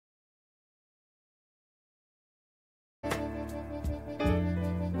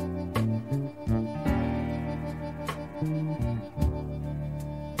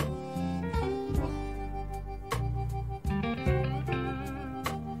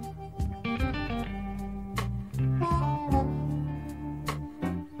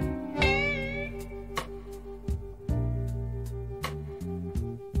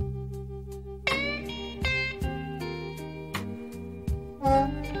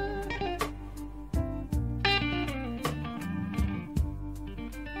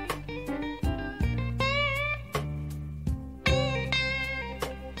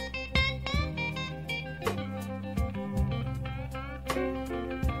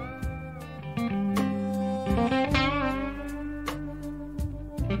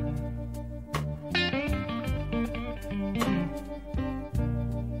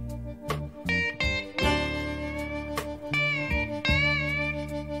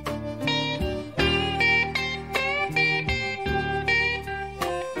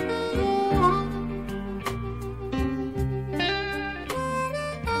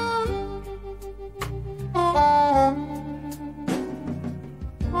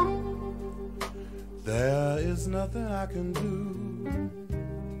There is nothing I can do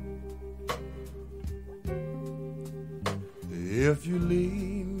if you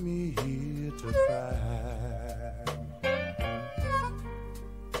leave me here to cry.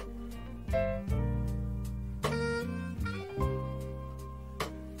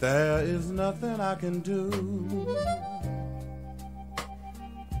 There is nothing I can do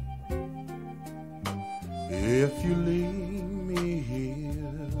if you leave me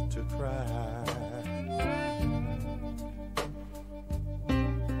here to cry.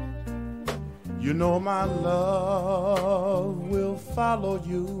 You know my love will follow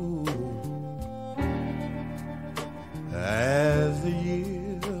you as the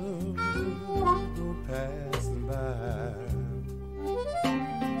years go passing by.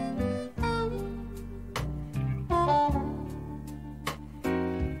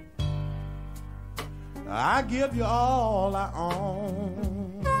 I give you all I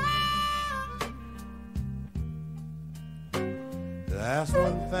own. That's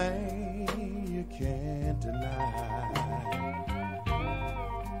one thing you can't deny.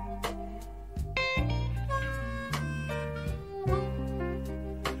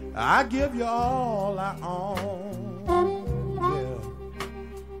 I give you all I own. Yeah.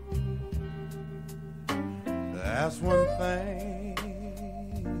 That's one thing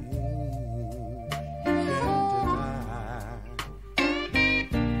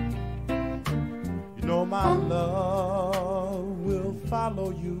my love will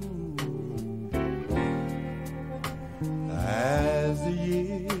follow you as the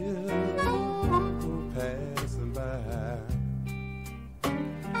years go passing by.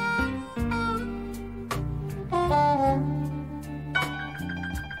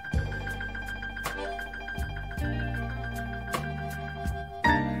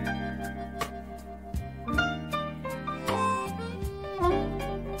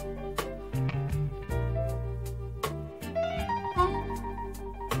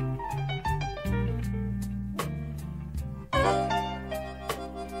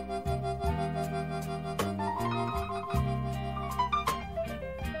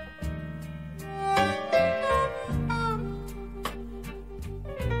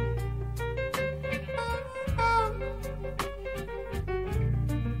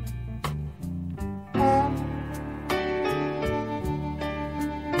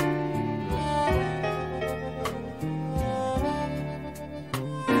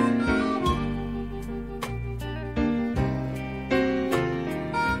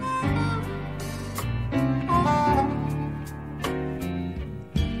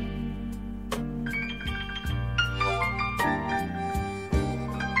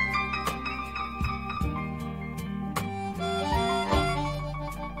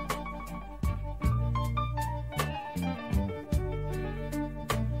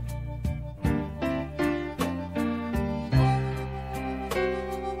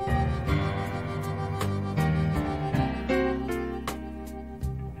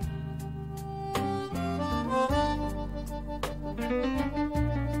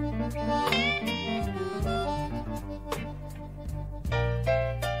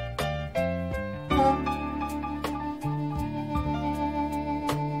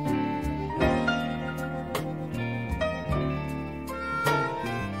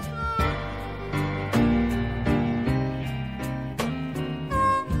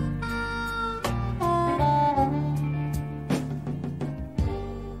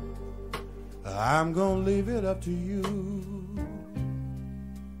 I'm gonna leave it up to you.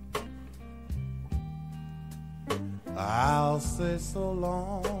 I'll say so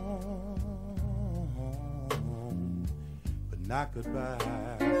long, but not goodbye.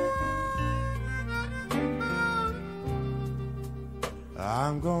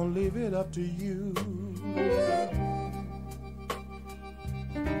 I'm gonna leave it up to you.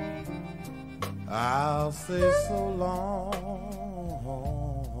 I'll say so long,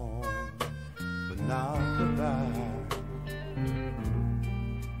 but not goodbye.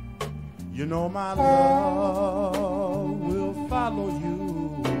 You know my love will follow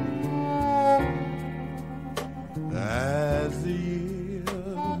you as the years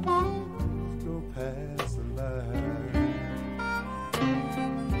go passing by.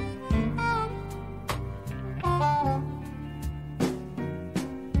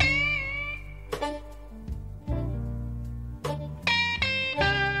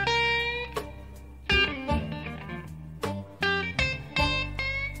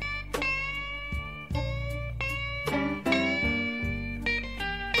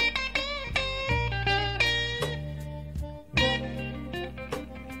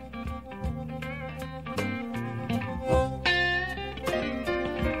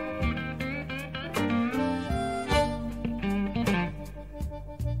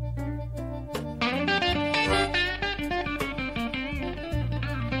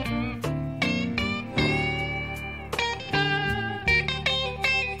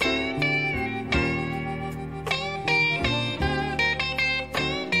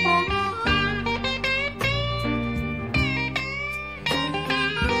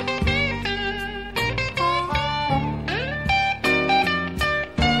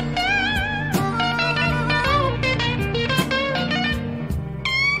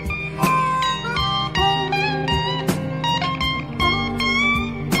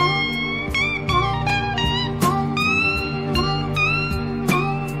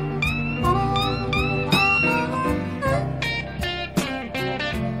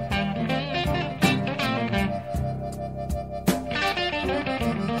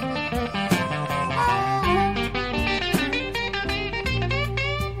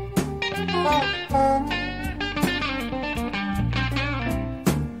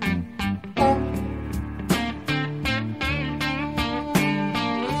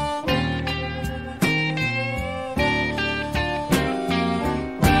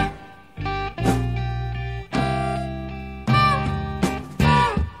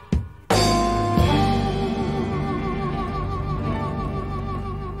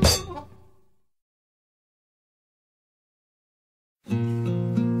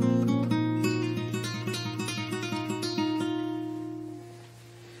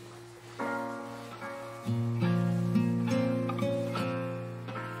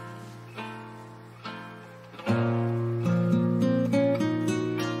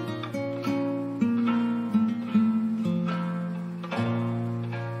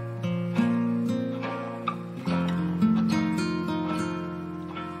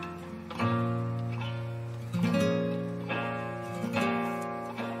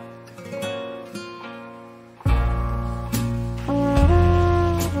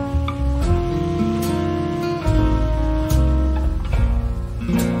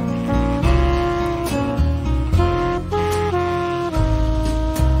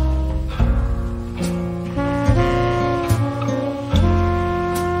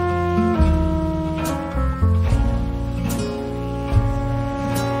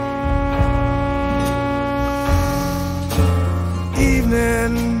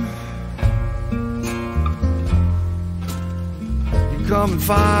 Come and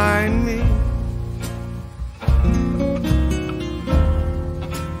find me.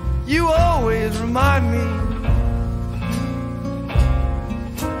 You always remind me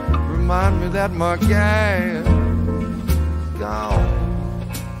that my gas is gone.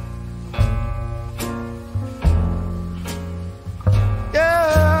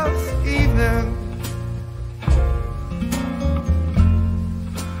 Yes, evening,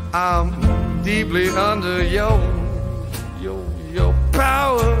 I'm deeply under your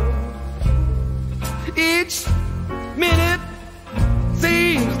power. Each minute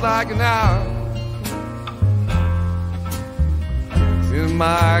seems like an hour since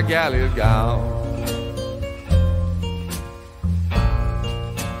my gal is gone.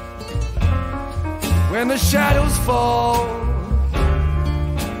 When the shadows fall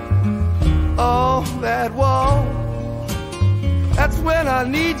on that wall, that's when I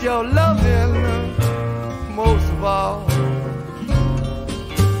need your loving most of all.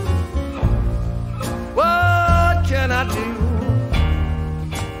 What can I do?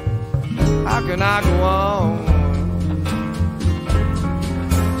 How can I go on?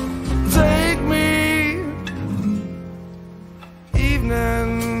 Take me,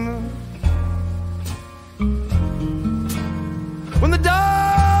 evening, when the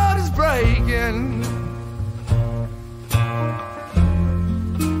dawn is breaking.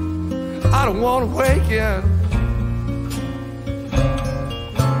 I don't want to waken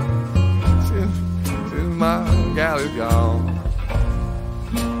since my gal is gone.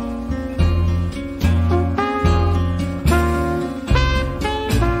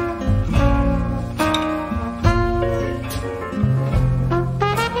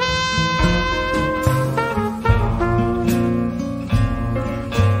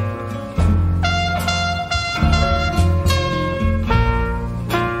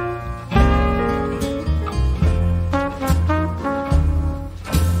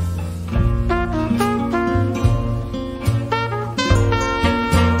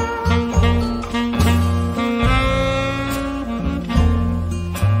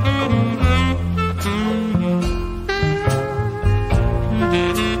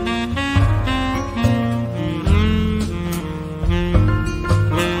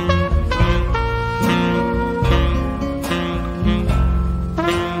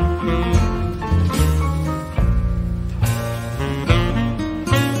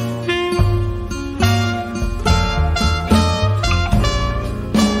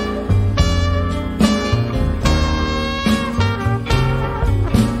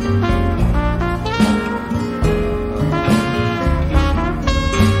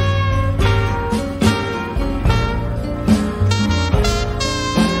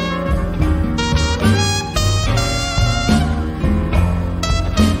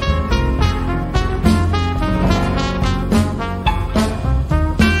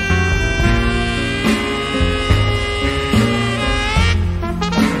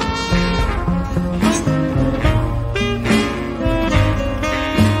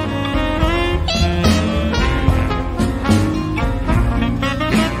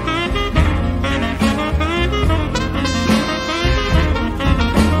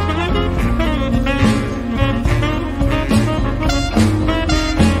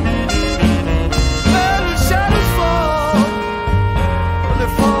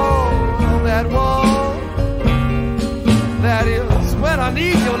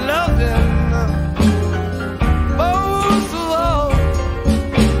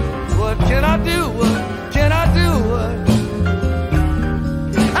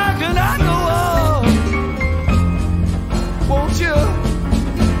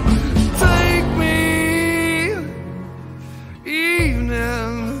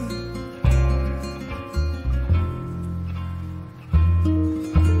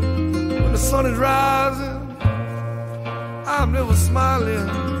 sun is rising, I'm never smiling.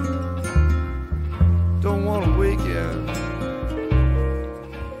 Don't want to wake you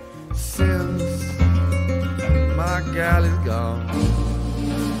since my gal is gone.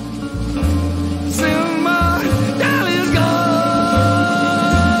 Since my gal is gone.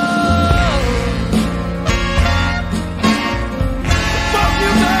 Fuck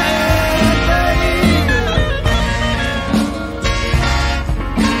you bad, baby.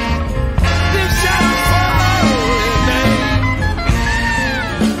 This shadow following me.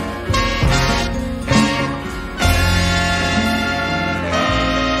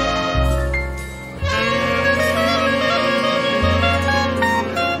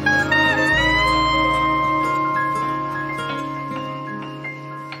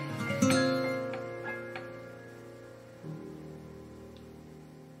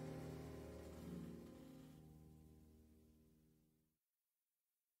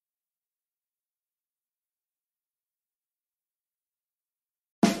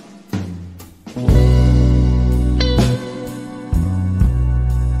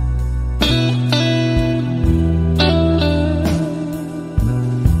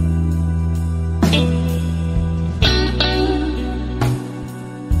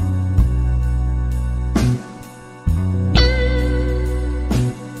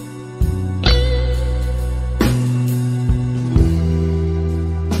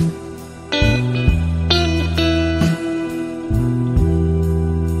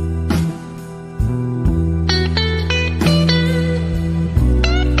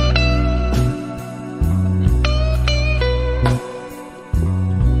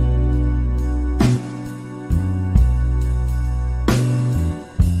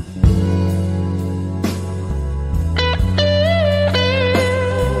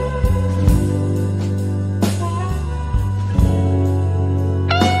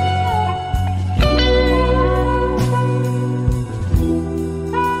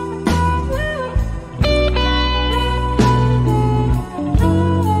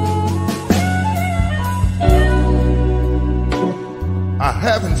 I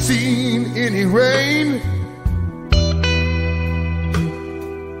haven't seen any rain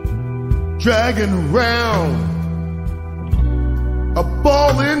dragging around a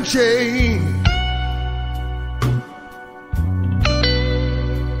ball and chain.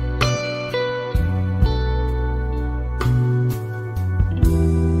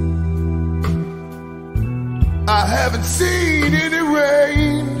 I haven't seen any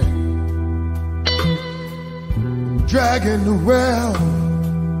rain dragging around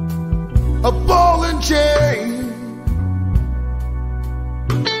a ball and chain.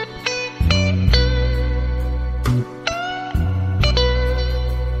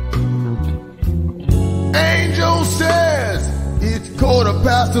 Angel says it's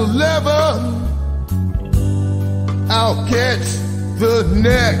 11:15. I'll catch the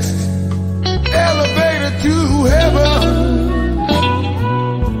next elevator to heaven.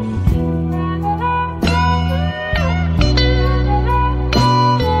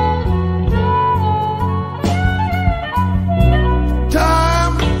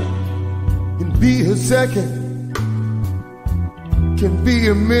 Be a second, can be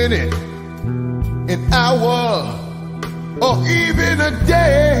a minute, an hour, or even a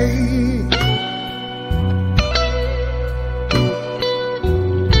day.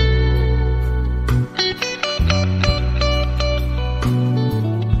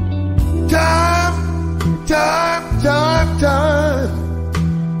 Time can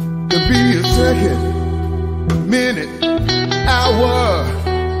be a second, minute, hour,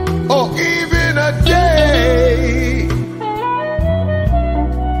 or even a day.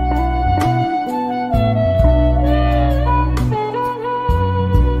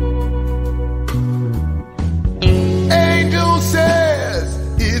 Angel says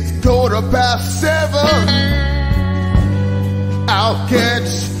it's 7:15. I'll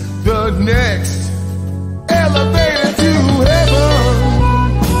catch the next elevator to heaven.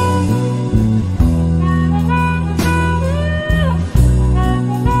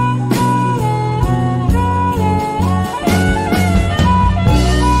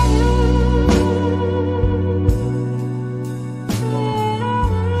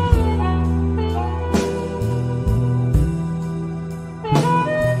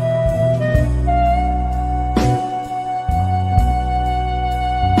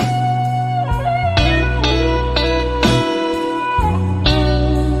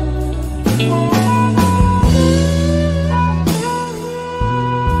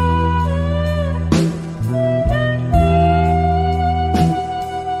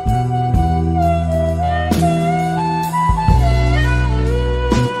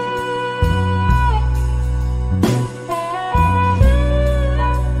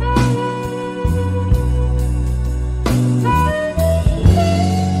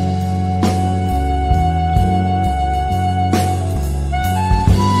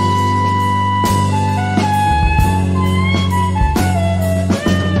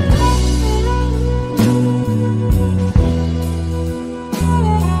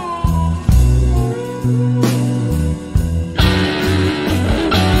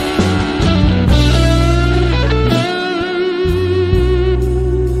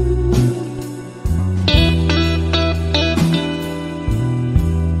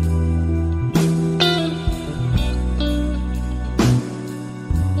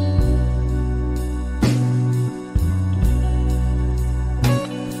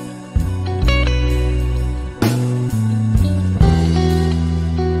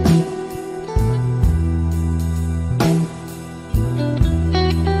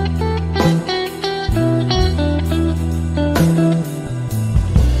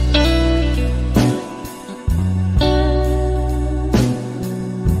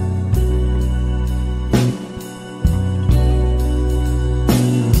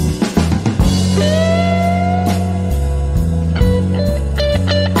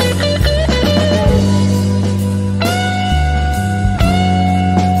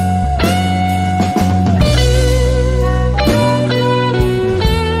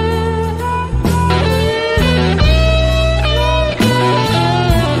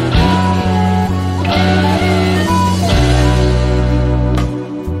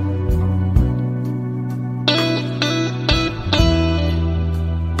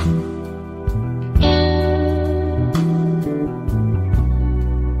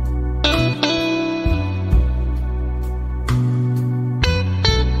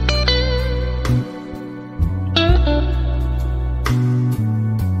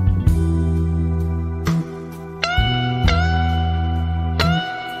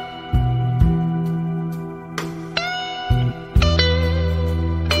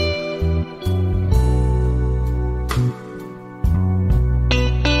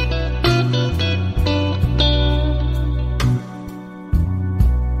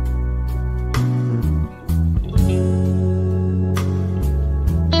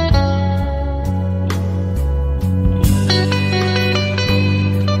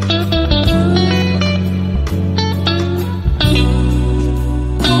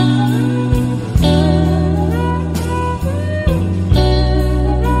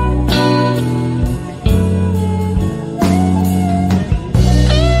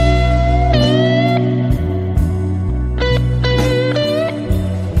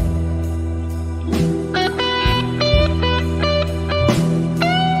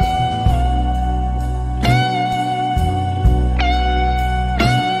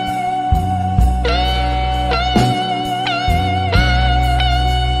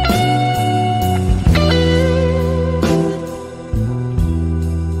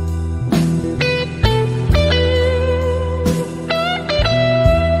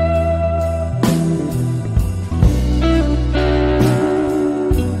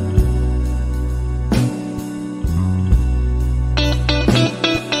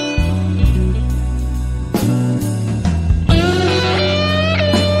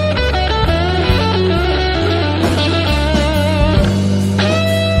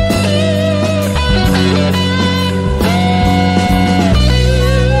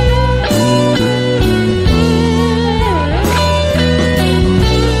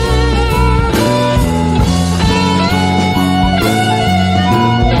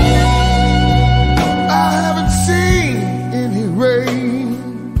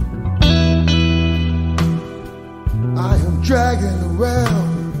 dragging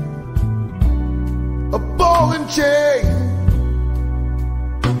around a ball and chain.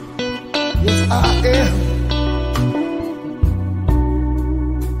 Yes, I am.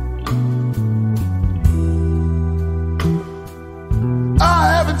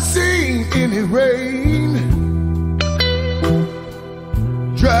 I haven't seen any rain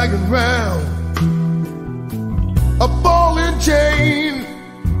dragging round a ball and chain.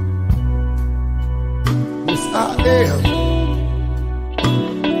 Yes, I am.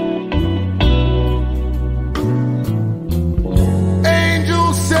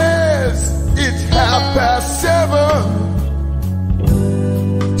 Angel says it's 7:30.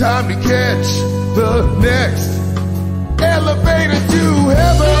 Time to catch the next elevator to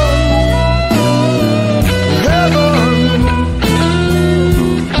heaven. Heaven.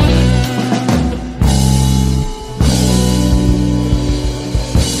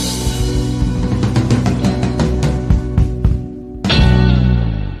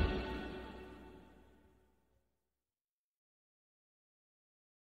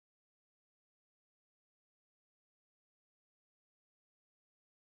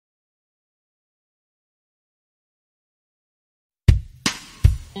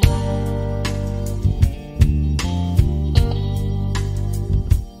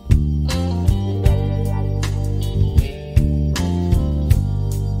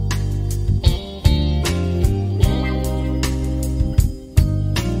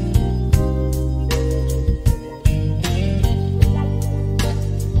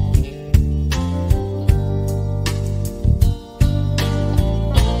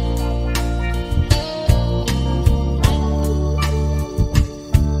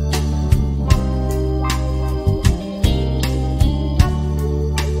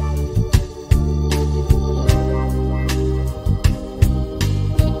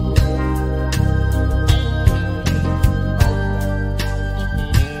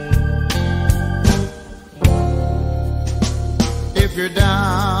 If you're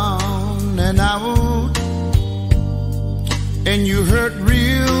down and out and you hurt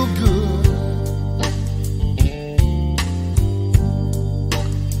real good,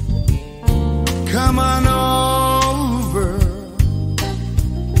 come on over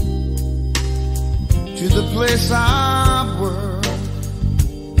to the place I work.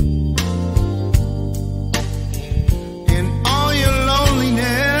 In all your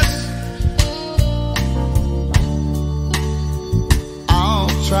loneliness,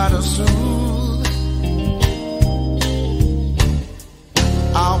 try to soothe.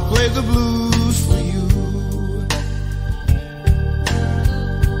 I'll play the blues for you.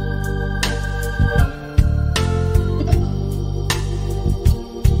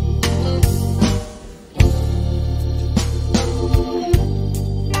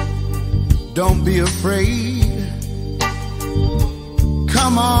 Don't be afraid.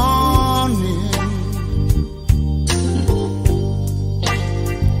 Come on in.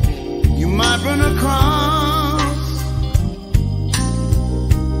 Might run across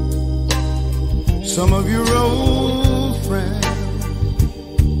some of your old friends.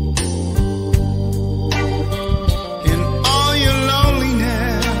 In all your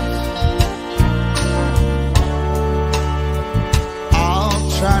loneliness, I'll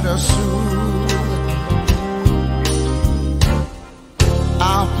try to soothe.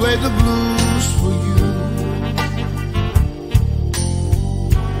 I'll play the blues for you.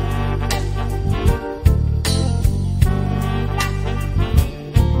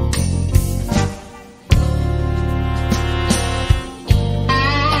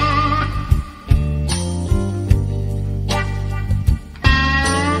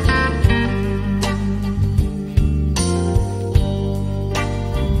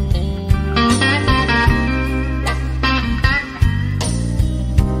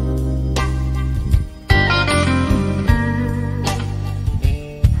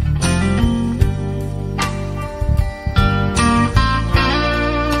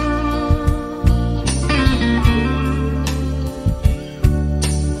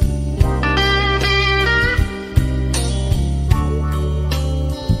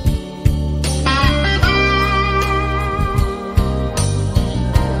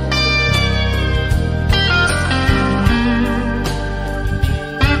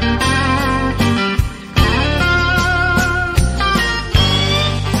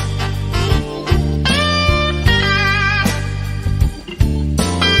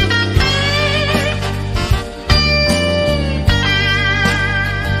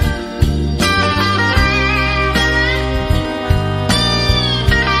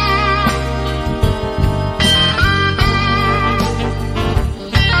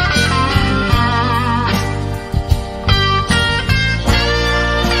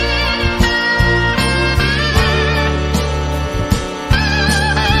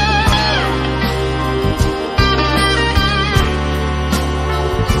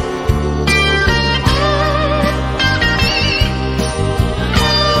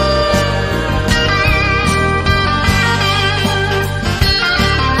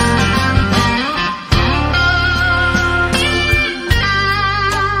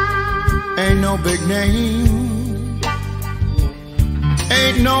 no big name,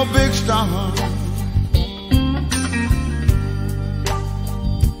 ain't no big star.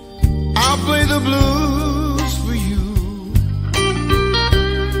 I'll play the blues for you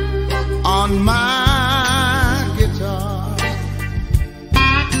on my guitar.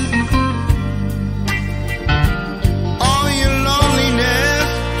 All your loneliness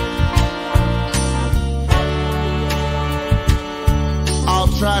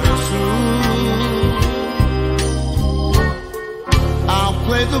I'll try to soothe. I'll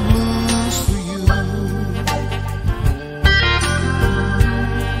play the blues for you.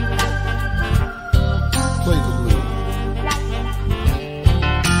 Play the blues.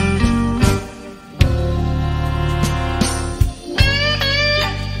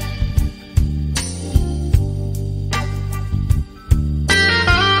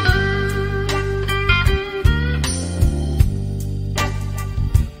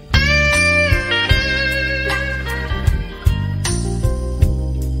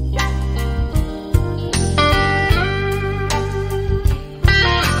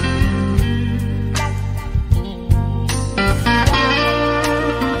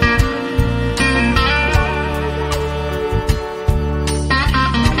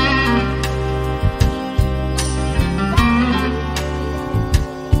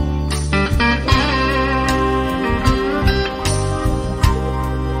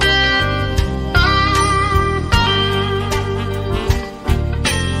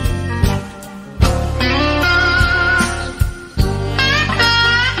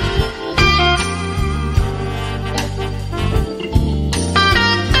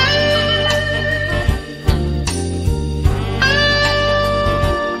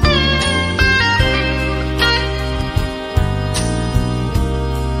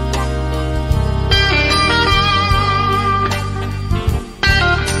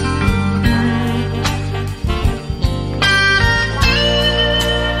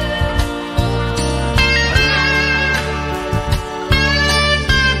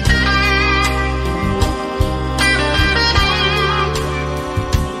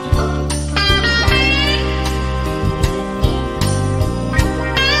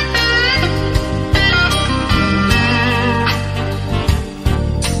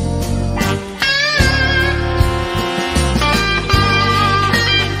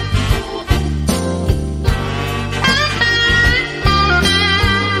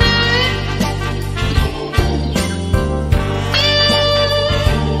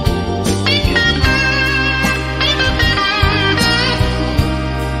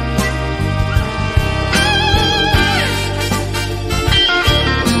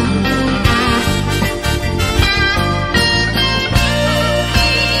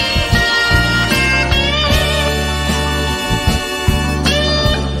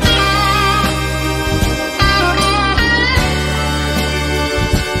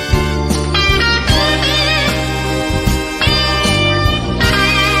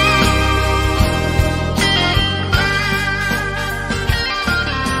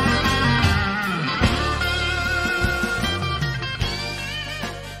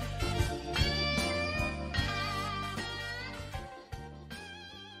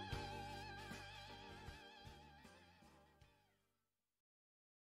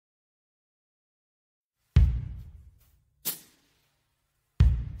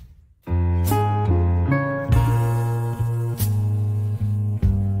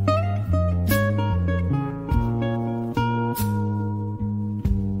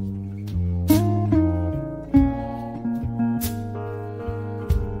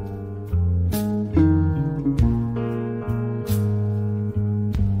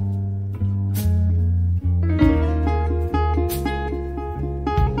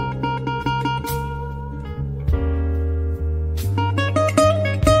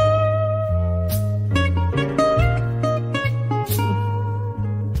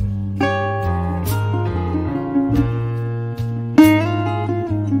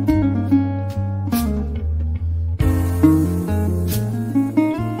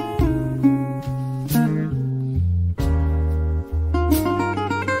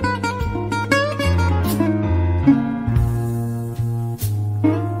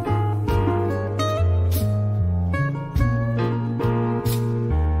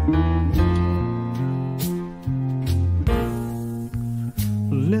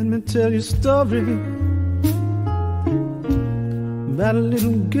 tell you a story about a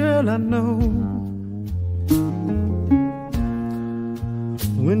little girl I know.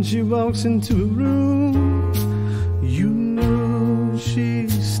 When she walks into a room, you know she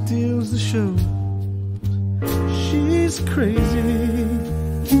steals the show. She's crazy,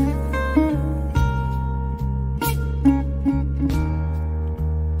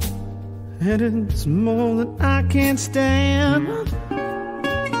 and it's more than I can stand.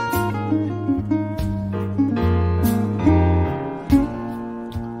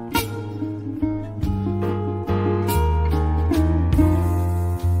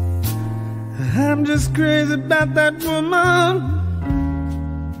 I'm just crazy about that woman,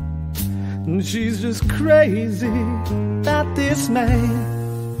 and she's just crazy about this man.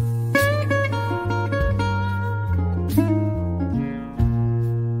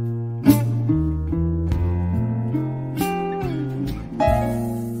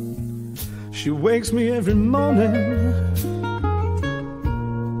 She wakes me every morning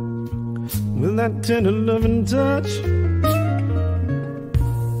with that tender loving touch.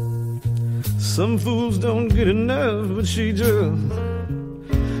 Some fools don't get enough, but she just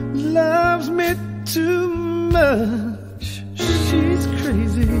loves me too much. She's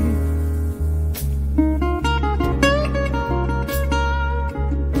crazy.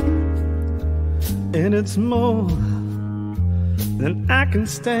 And it's more than I can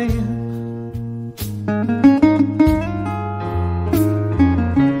stand.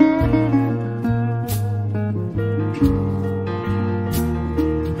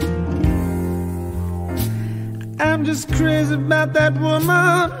 I'm just crazy about that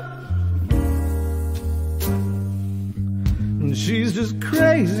woman, and she's just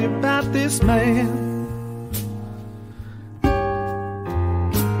crazy about this man.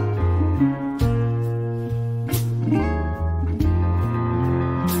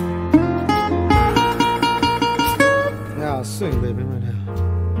 Now sing, baby, right now.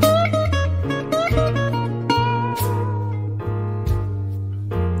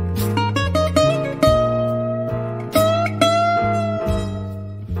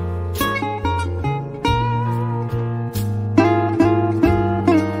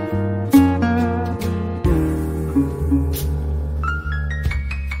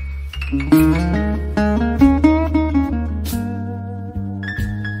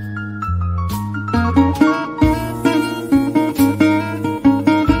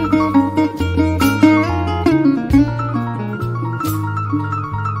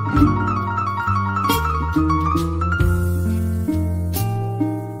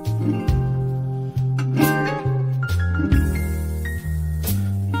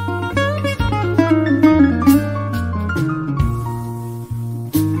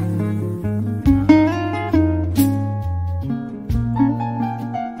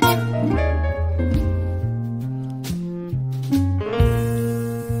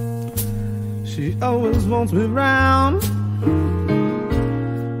 She always wants me round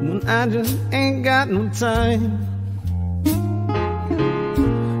when I just ain't got no time.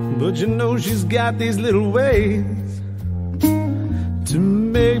 But you know she's got these little ways to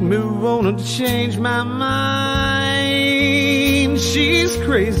make me wanna change my mind. She's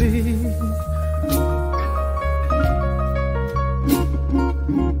crazy.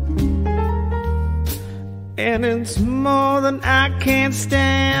 And it's more than I can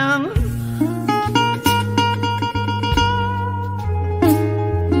stand.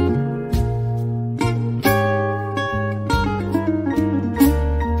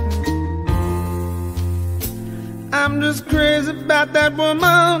 I'm just crazy about that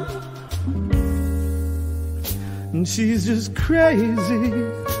woman, and she's just crazy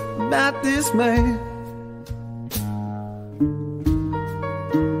about this man.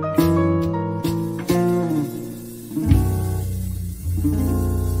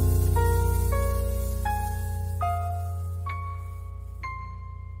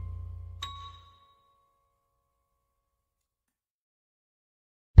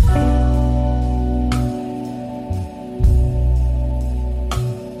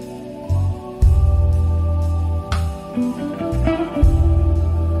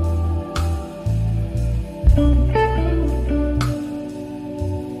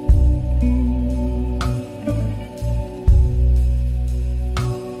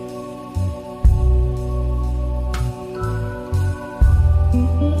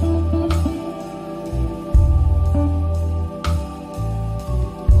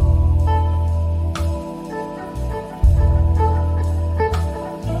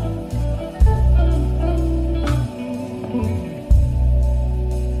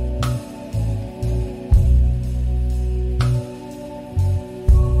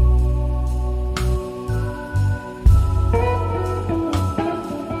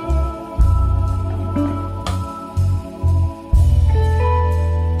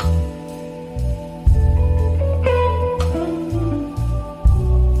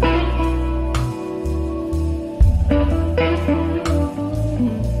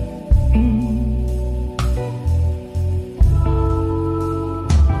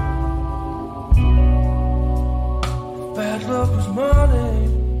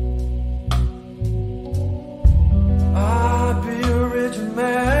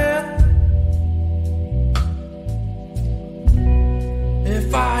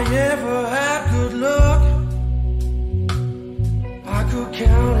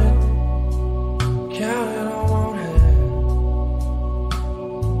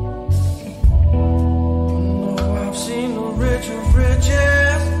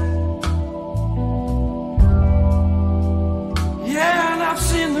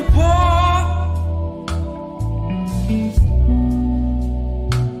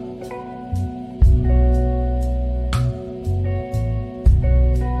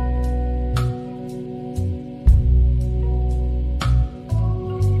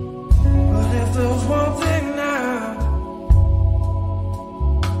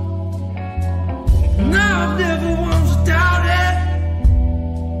 I've never once doubted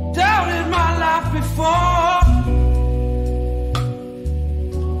my life before.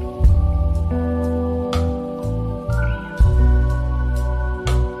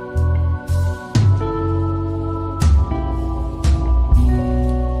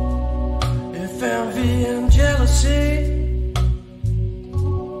 If envy and jealousy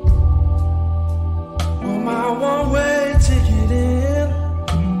were my one-way ticket in,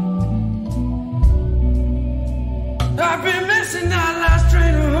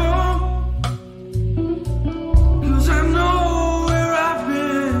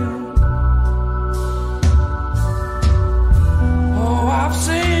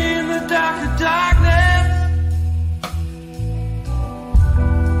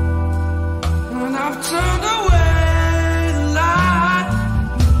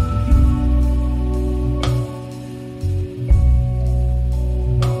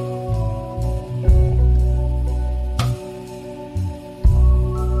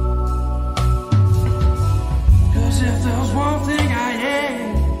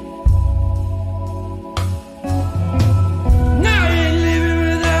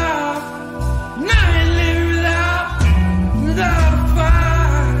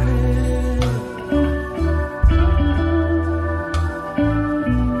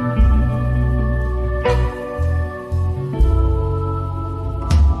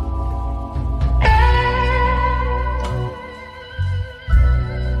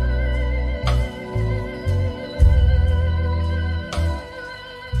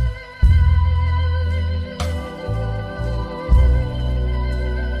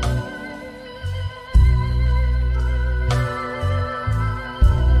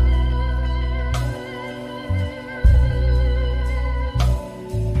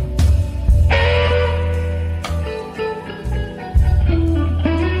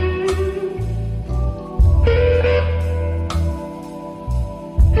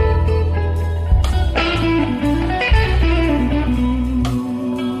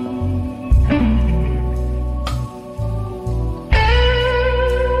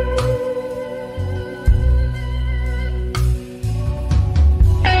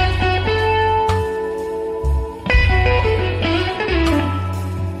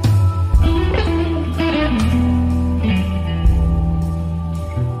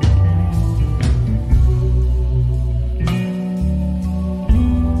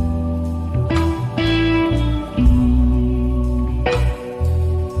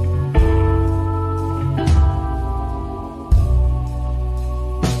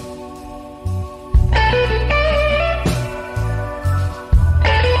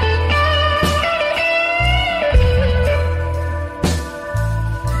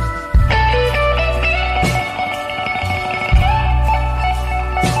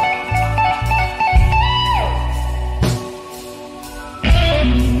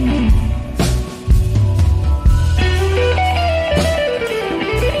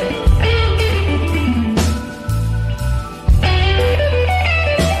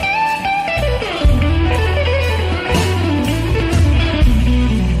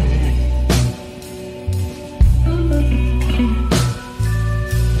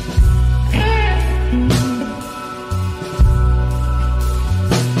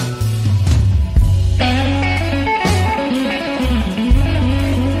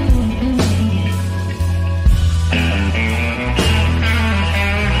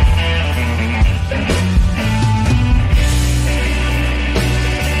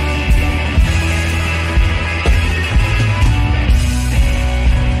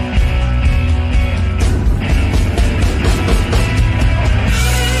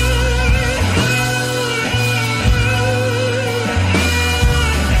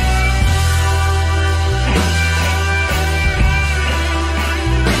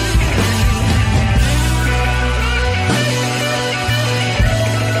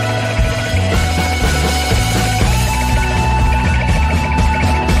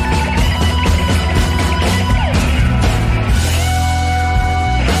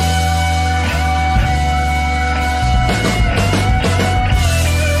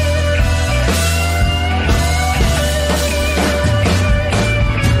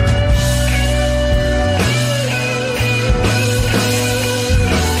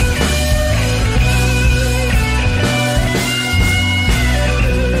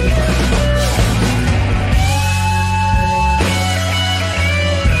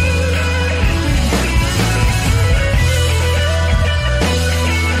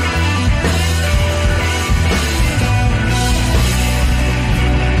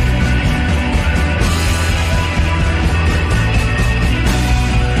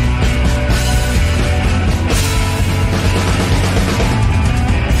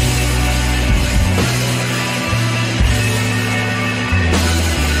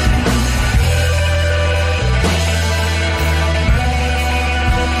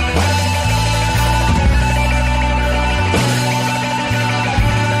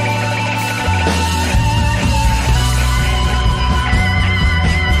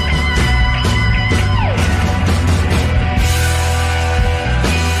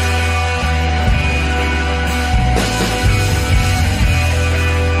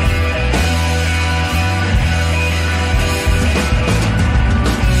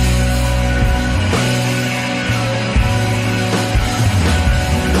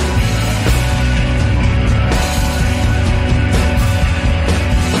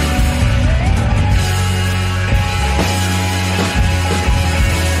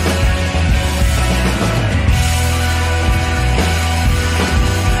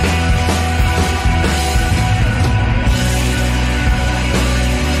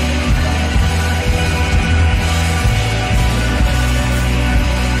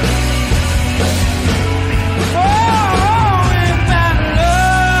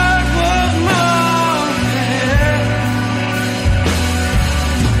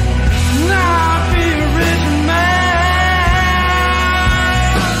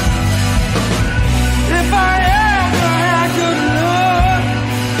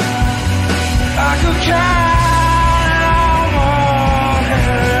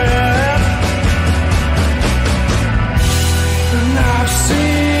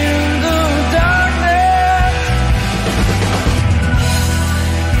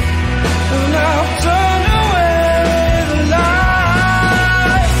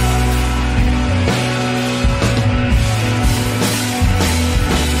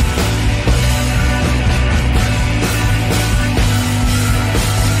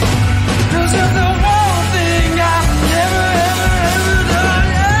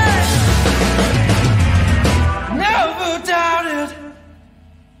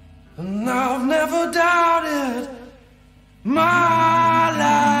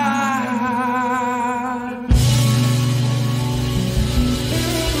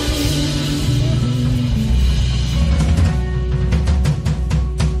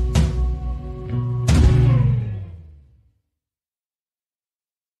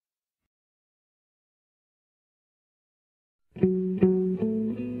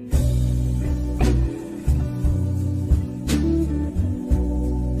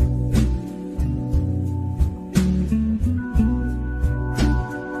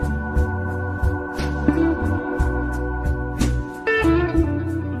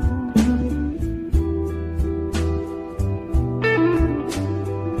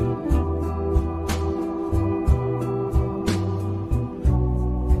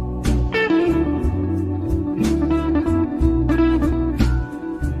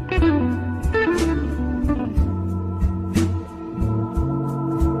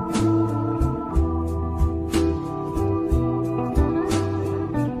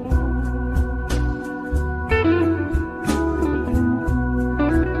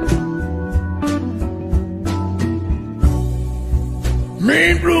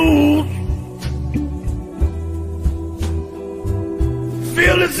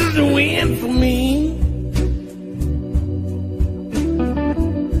 this is the wind for me.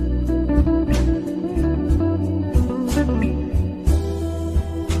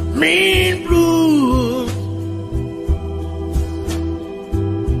 Mean blues.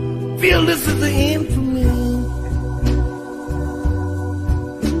 Feel this is the end for me.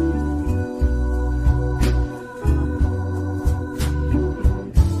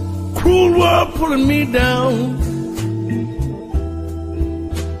 Cruel world pulling me down.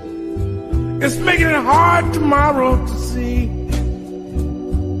 It's making it hard tomorrow to see.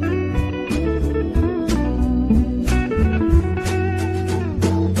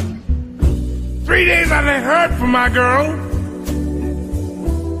 3 days I ain't heard from my girl.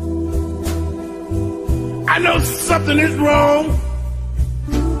 I know something is wrong.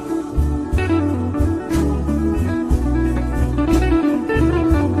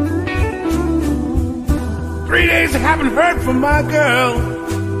 Three days I haven't heard from my girl.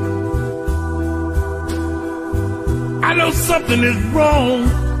 I know something is wrong.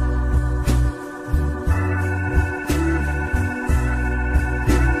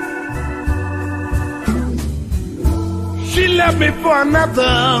 She left me for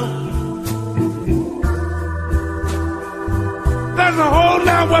another. There's a hole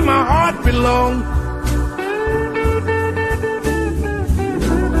now where my heart belongs.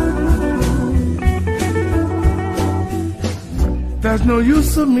 There's no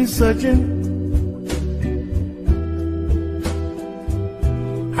use of me searching.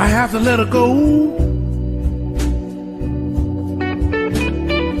 I have to let her go.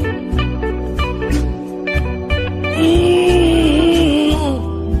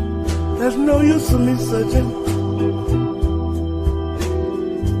 There's no use of me searching.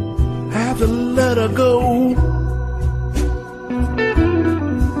 I have to let her go.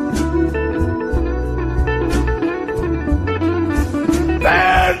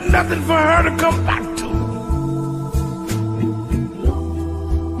 There's nothing for her to come back to.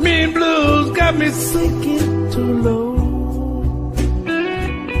 Mean blues got me sinking too low.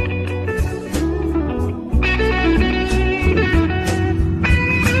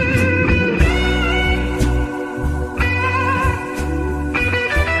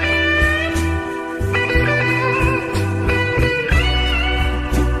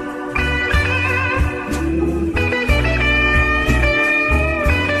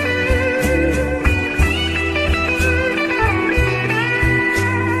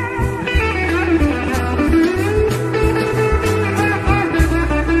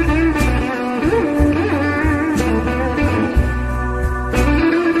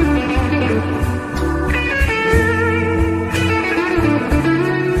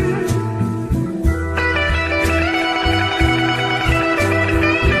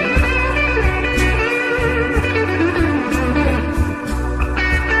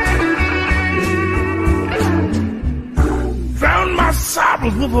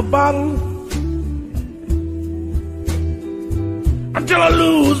 With a bottle until I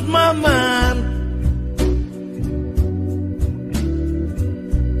lose my mind.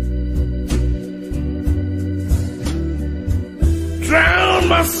 Drown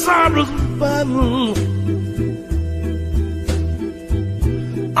my sorrows with a bottle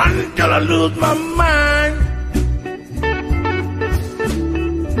until I lose my mind.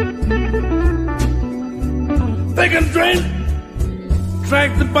 They can drink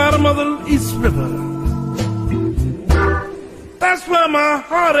the bottom of the East River. That's where my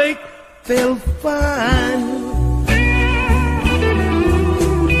heartache they'll find.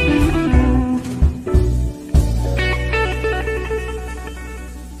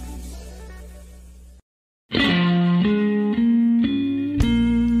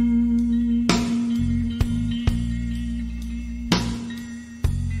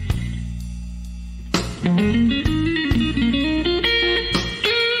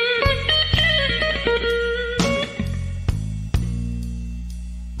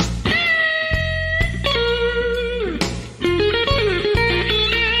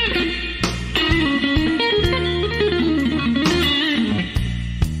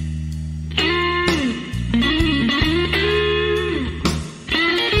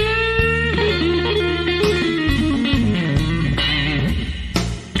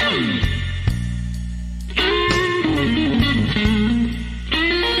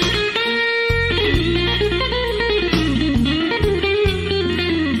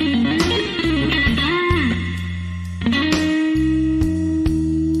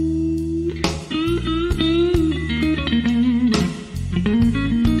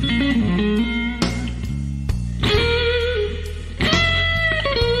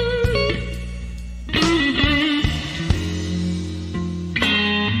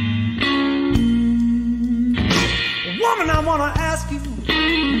 I want to ask you,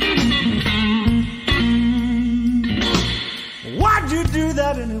 why'd you do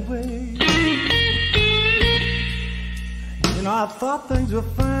that anyway? You know, I thought things were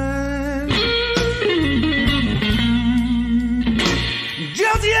fine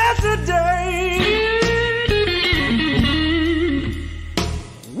just yesterday.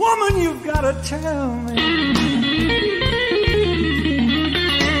 Woman, you've got to tell me,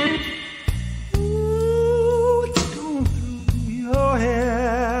 what's going through your head?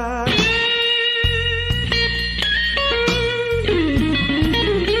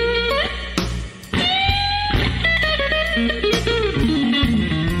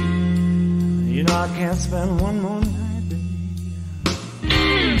 You know, I can't spend one more night, baby,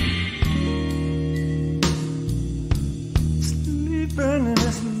 sleeping in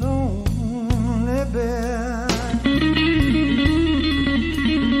this lonely bed.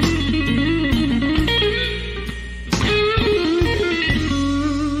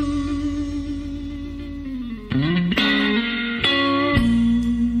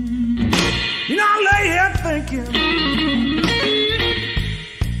 You know, I lay here thinking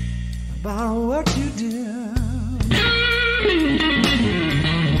about what you did.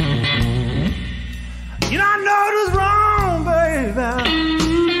 You know, I know it was wrong, baby,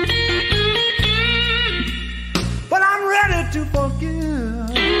 but I'm ready to forgive.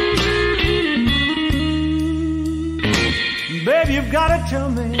 Baby, you've got to tell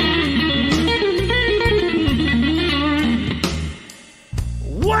me,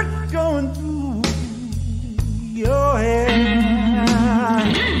 what's going through your head?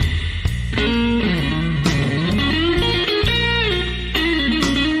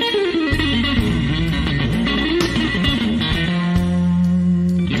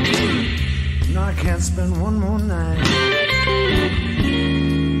 Can't spend one more night.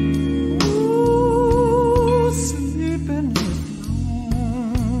 Ooh, sleeping in this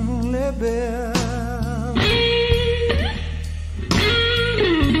lonely bed.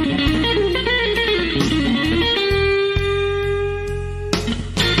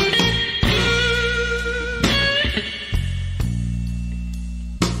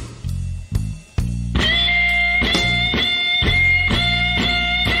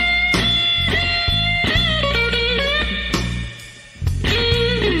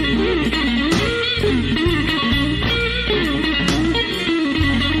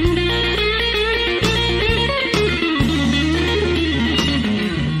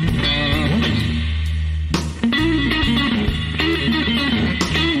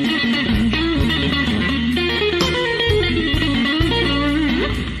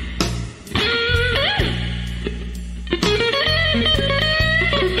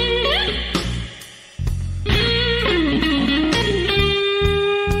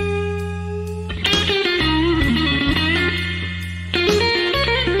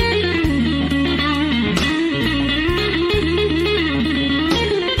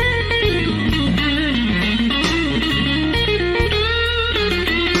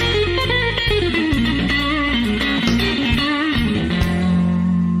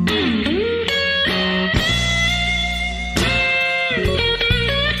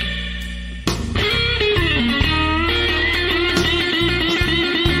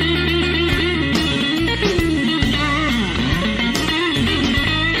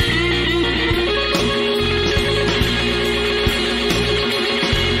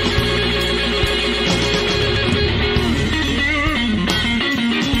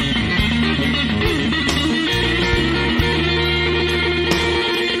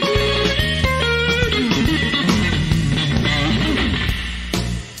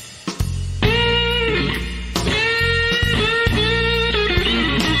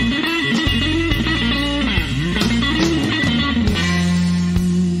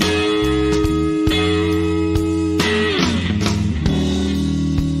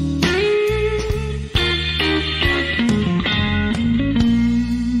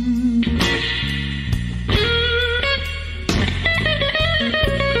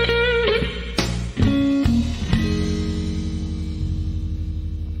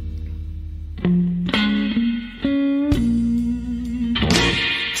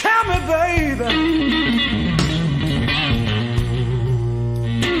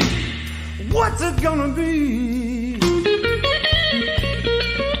 What's it gonna be?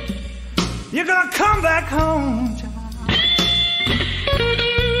 You're gonna come back home, child,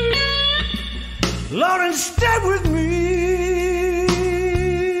 Lord, and stay with me.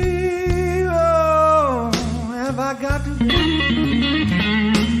 Oh, have I got to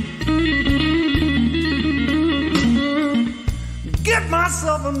get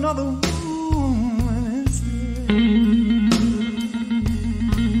myself another woman instead?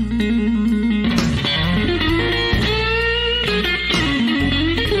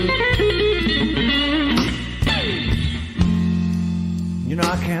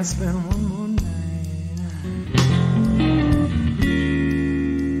 can't spend one more night.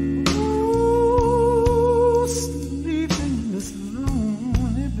 Ooh, sleep in this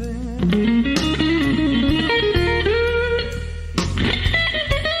lonely bed.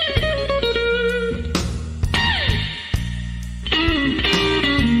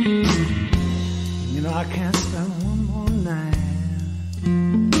 You know I can't spend one more night.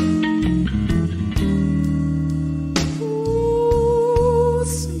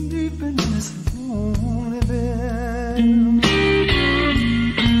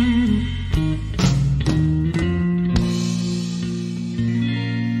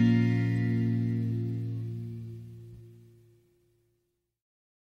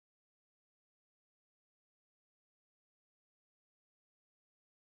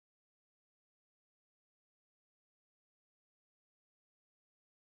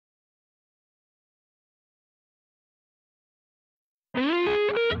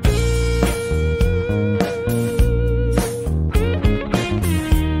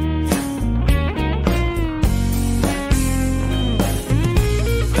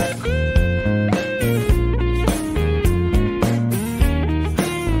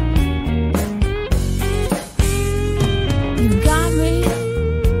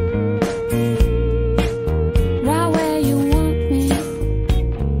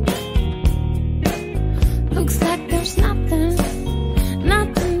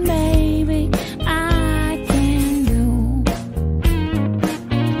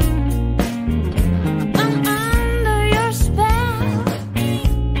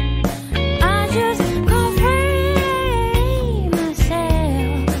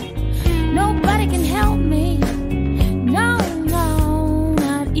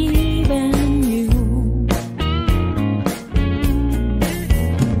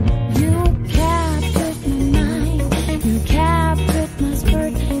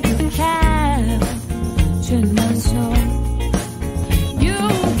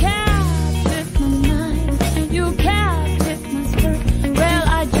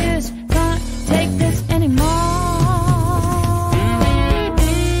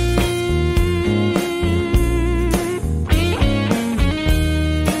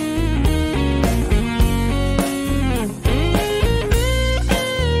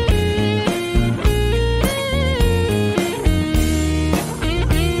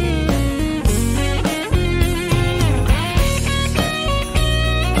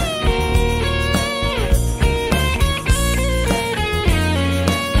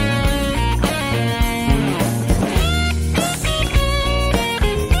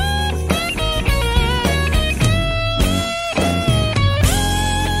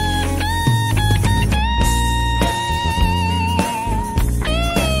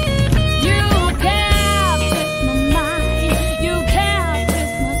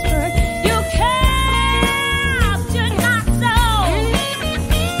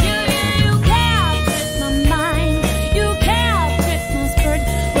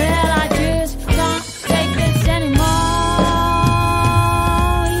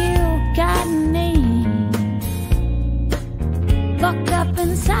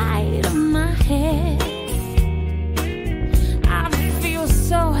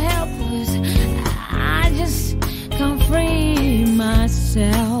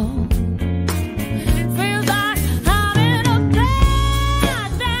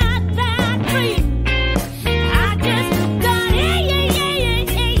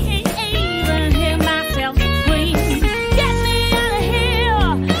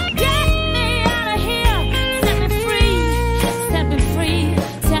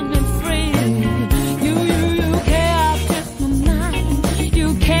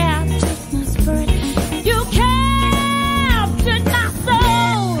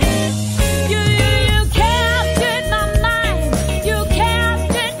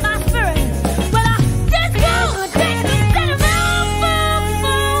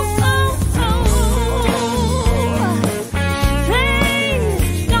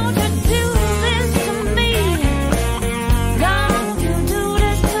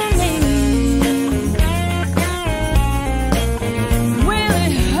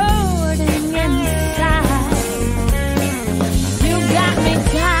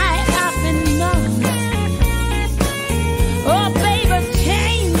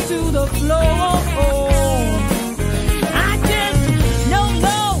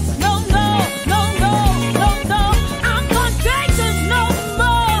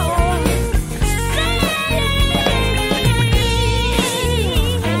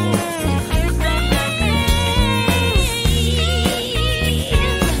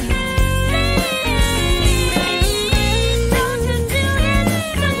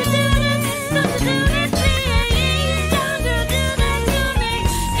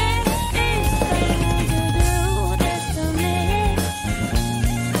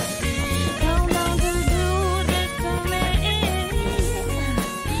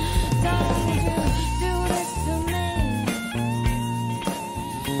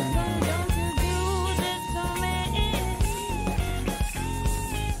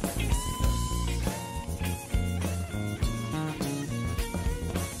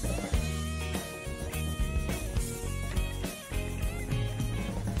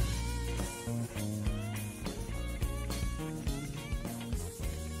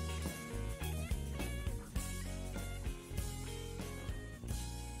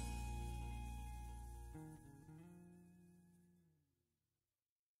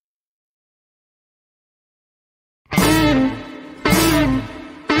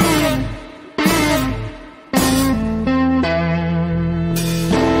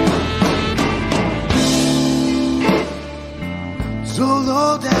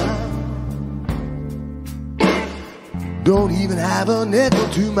 don't even have a nickel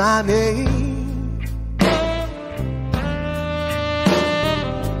to my name.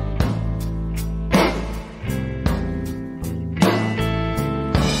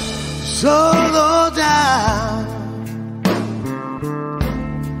 So low down,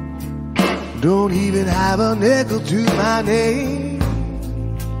 don't even have a nickel to my name.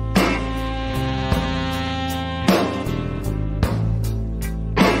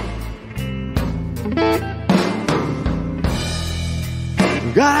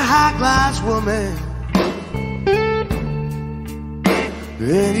 Got a high-class woman,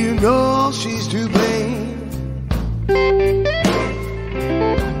 and you know she's to blame.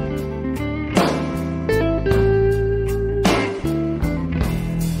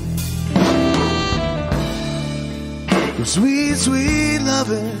 Sweet, sweet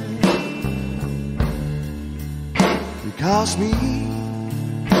loving, it cost me.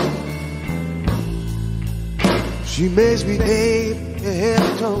 She makes me ache head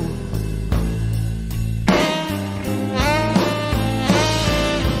to toe.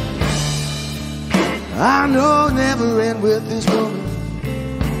 I know I'll never end with this woman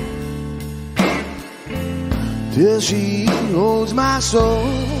till she holds my soul.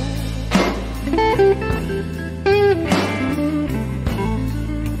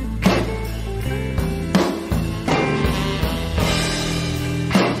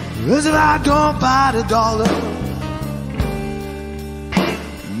 Cause if I don't bite a dollar,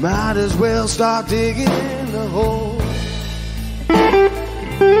 might as well start digging a hole.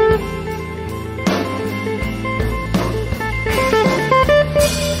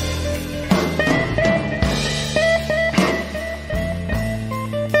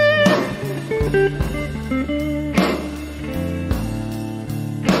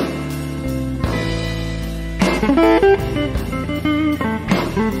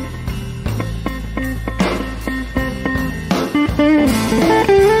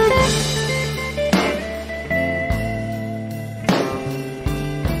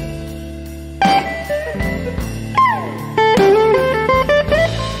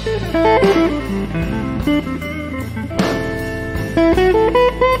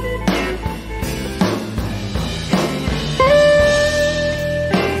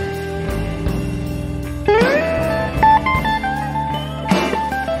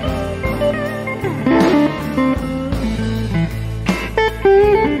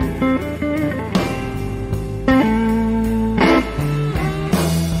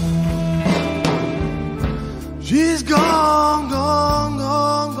 She's gone, gone,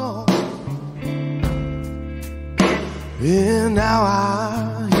 gone, gone. And now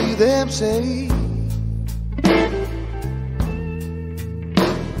I hear them say,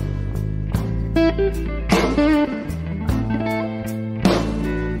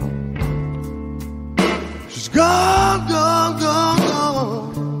 she's gone, gone, gone,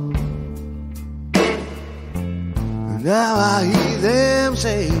 gone. And now I hear them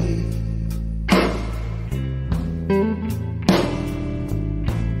say,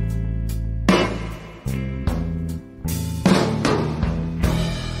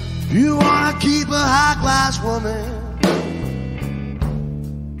 you wanna keep a high-class woman,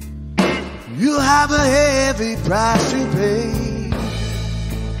 you'll have a heavy price to pay.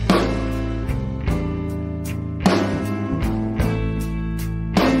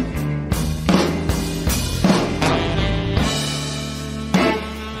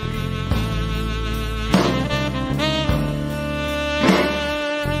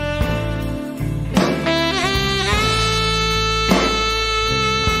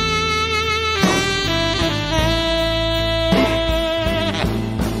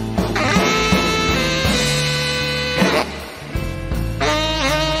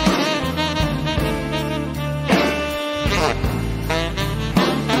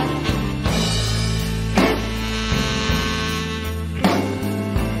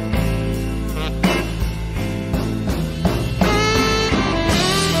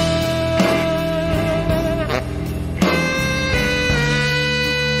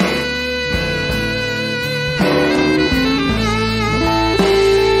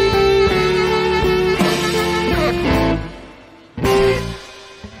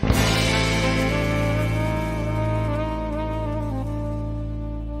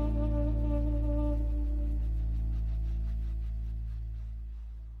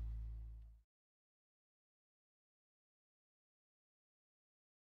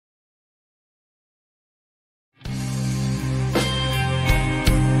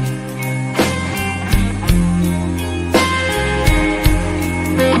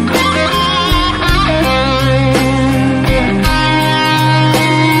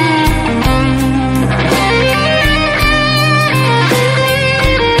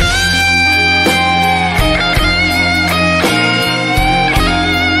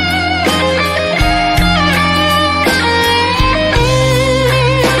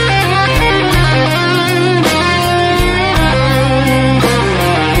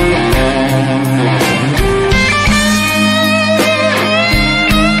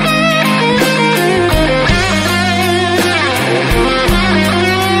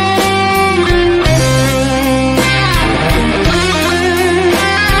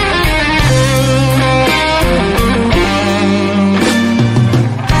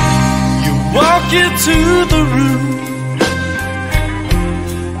 you to the roof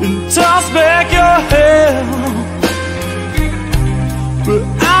and toss back your hair, but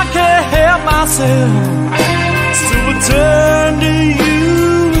I can't help myself, so I turn to you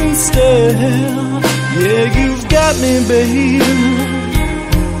instead. Yeah, you've got me, baby,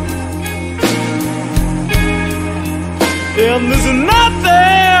 and there's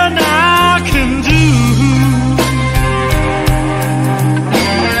nothing I can do.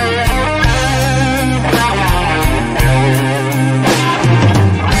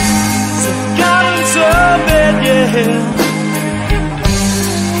 So I got into bed, yeah,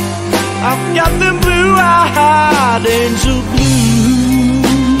 I've got them blue-eyed angel blues.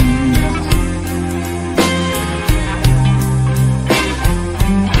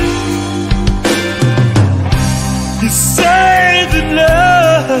 You say that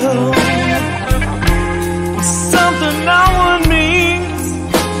love is something no one means,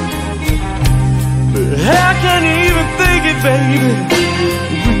 but how can you even think it, baby?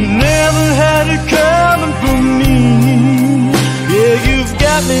 We never had it coming from me. Yeah, you've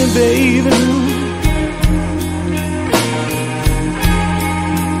got me, baby,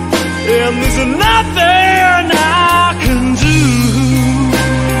 and there's nothing I can do.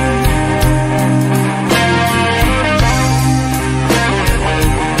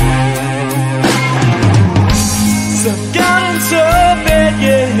 So I got into bed,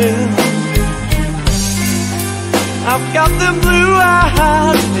 yeah, I've got them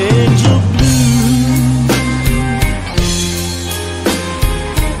blue-eyed angel blues.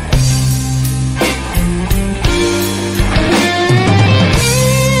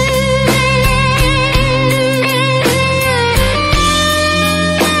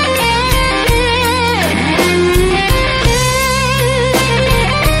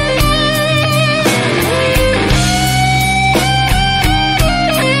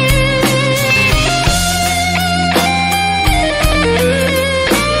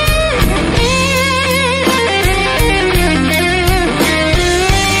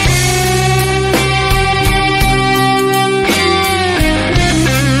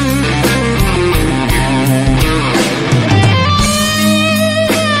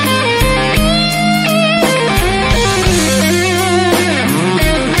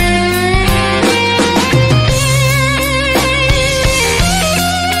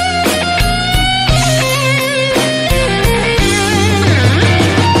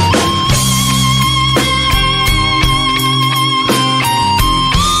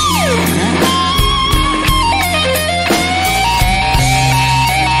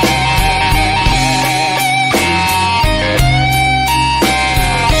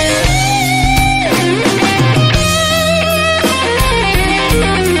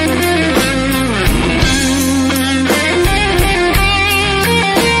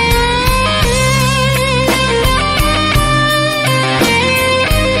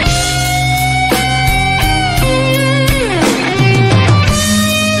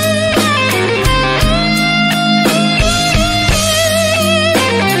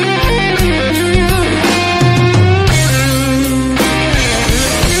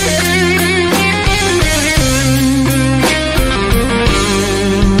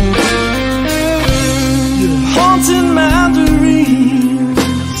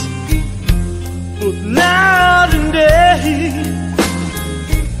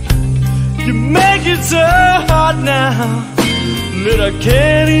 So hard now that I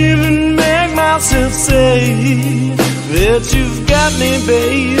can't even make myself say that you've got me,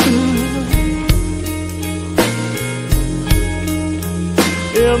 baby,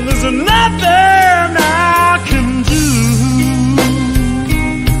 and there's nothing I can do.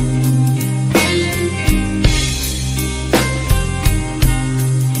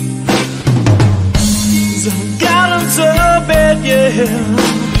 So I got into bed, yeah,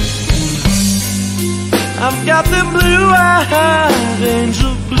 I've got them blue-eyed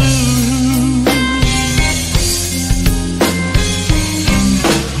angel blues.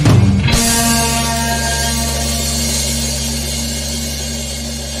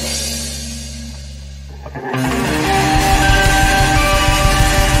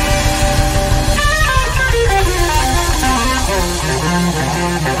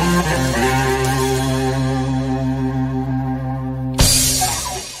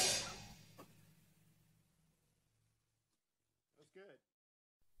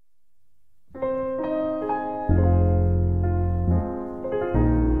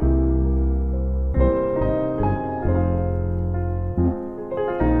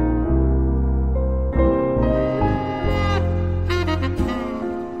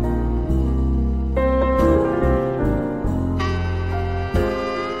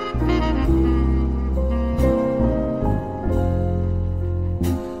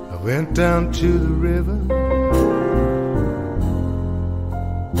 Went down to the river,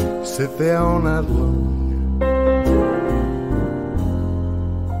 sit there all night long,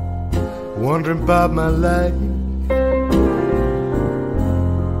 wondering about my life,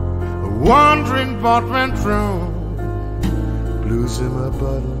 wondering what went wrong, blues in my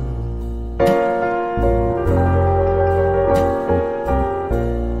bottle.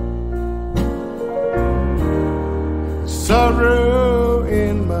 Sorrow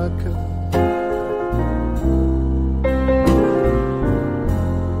in my cup.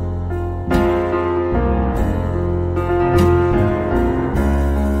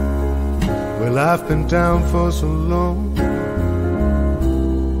 Well, I've been down for so long,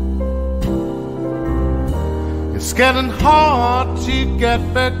 it's getting hard to get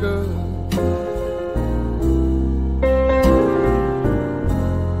better.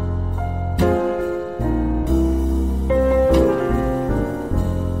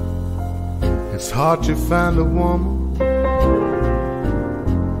 It's hard to find a woman,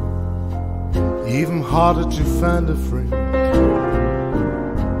 even harder to find a friend.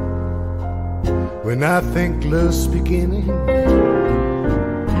 When I think love's beginning,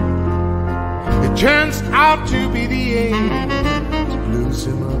 it turns out to be the end. It's blues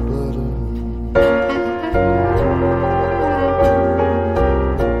in my blood,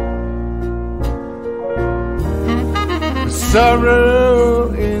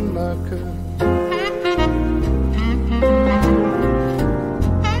 sorrow in my cup.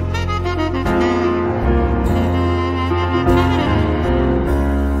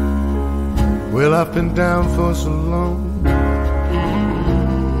 Well, I've been down for so long,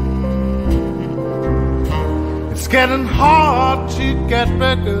 it's getting hard to get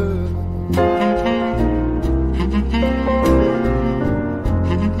better.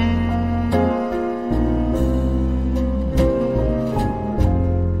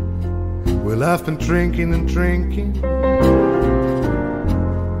 Well, I've been drinking and drinking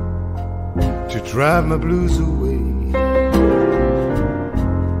to drive my blues away.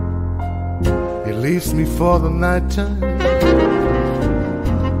 It leaves me for the nighttime,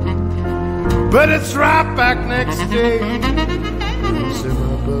 but it's right back next day. Blues in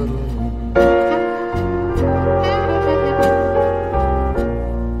my bottle,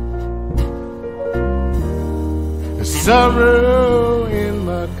 the sorrow in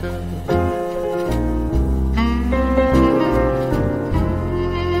my cup.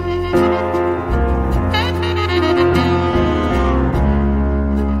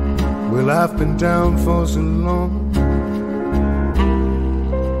 Well, I've been down for so long,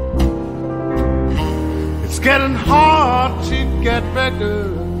 it's getting hard to get better.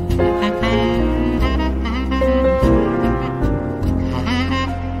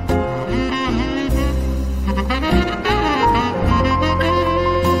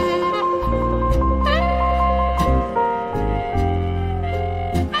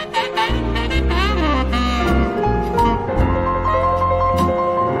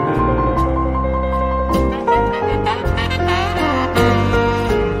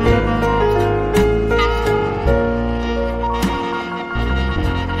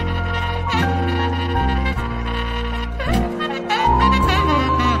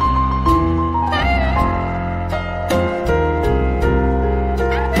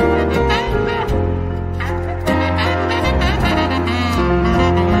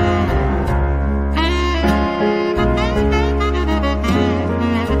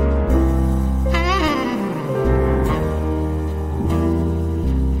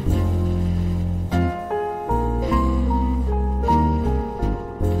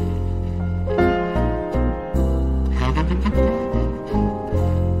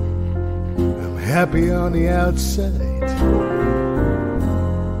 Happy on the outside,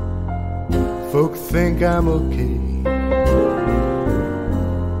 folk think I'm okay,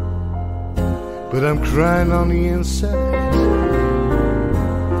 but I'm crying on the inside.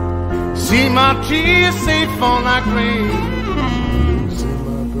 See my tears, they fall like rain. Blues in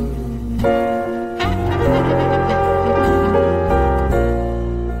my bottle,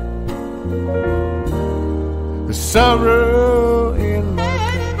 the sorrow in my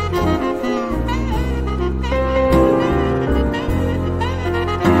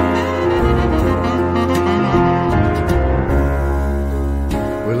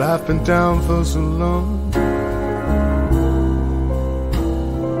I've been down for so long,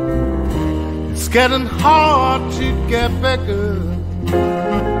 it's getting hard to get better.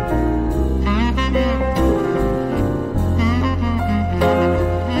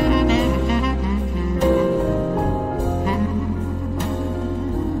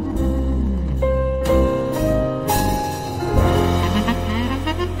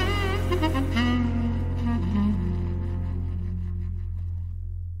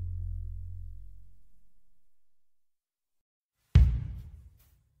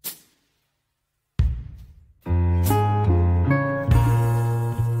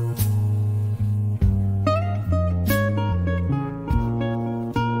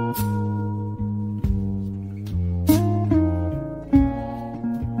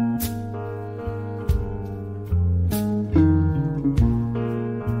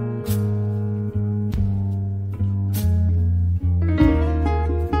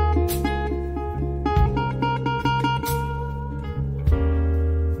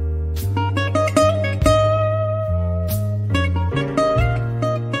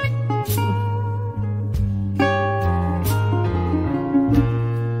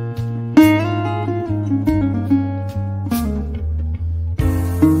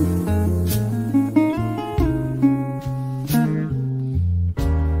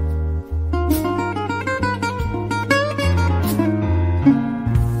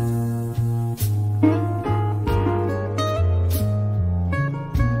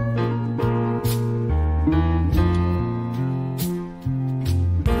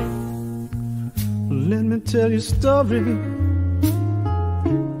 tell you a story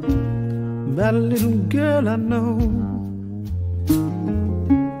about a little girl I know.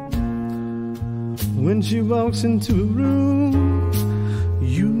 When she walks into a room,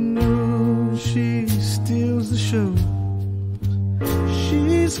 you know she steals the show.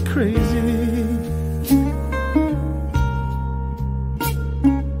 She's crazy.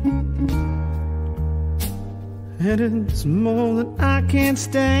 And it's more than I can't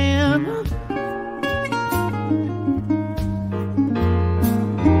stand.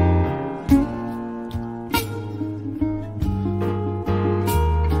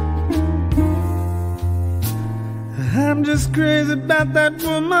 I'm just crazy about that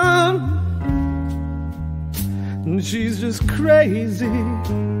woman, and she's just crazy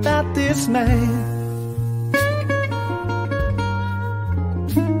about this man.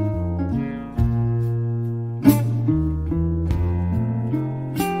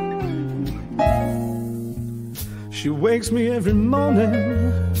 She wakes me every morning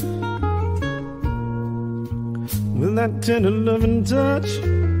with that tender loving touch.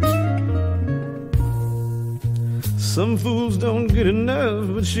 Some fools don't get enough,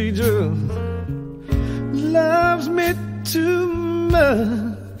 but she just loves me too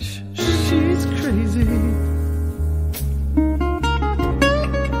much. She's crazy.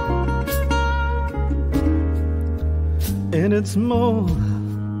 And it's more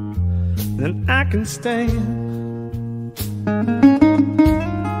than I can stand.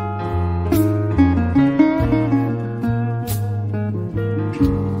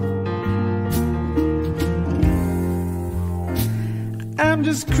 I'm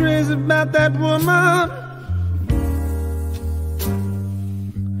just crazy about that woman,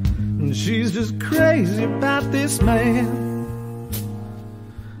 and she's just crazy about this man.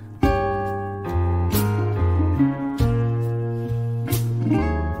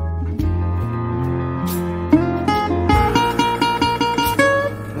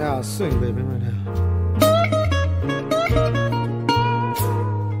 Now sing, baby, right now.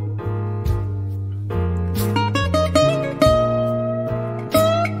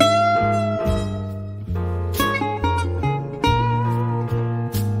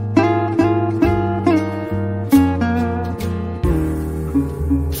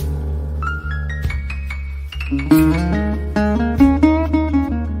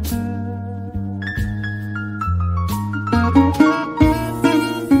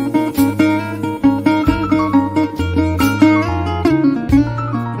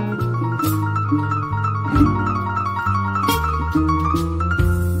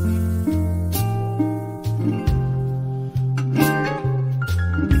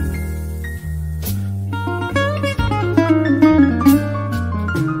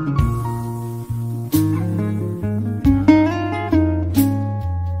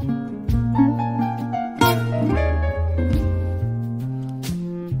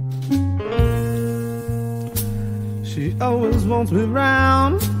 She always wants me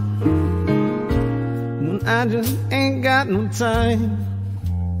round when I just ain't got no time.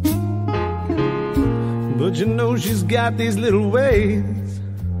 But you know she's got these little ways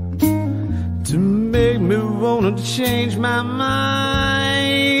to make me wanna change my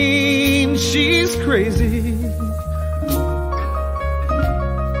mind. She's crazy.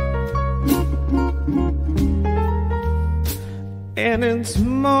 And it's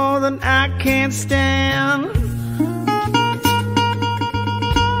more than I can't stand.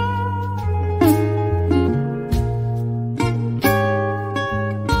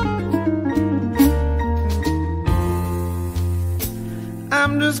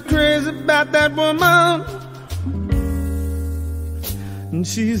 I'm just crazy about that woman, and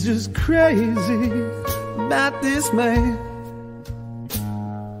she's just crazy about this man.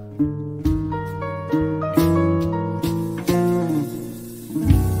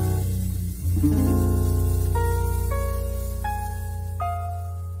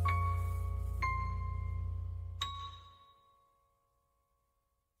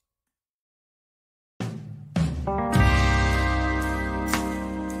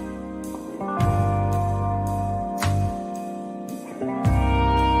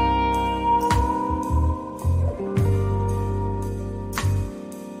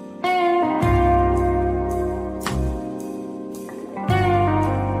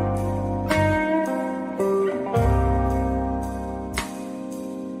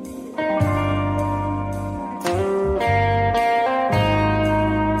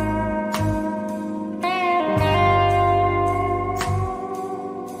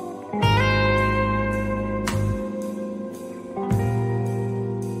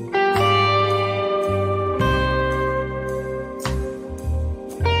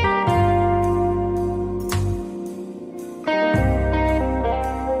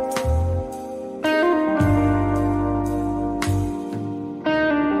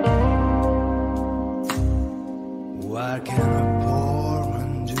 What can a poor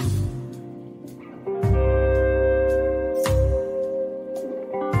man do?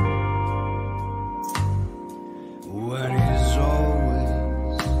 When he's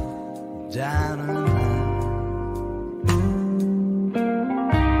always down and out?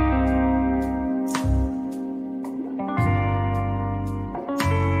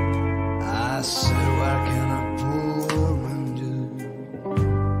 I said, what can a poor man do?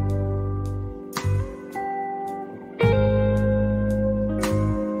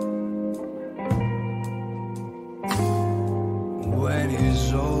 When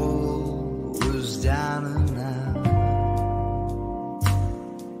he's always down and out?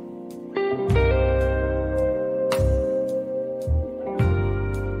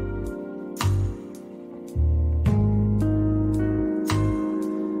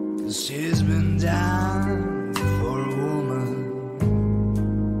 She's been down for a woman,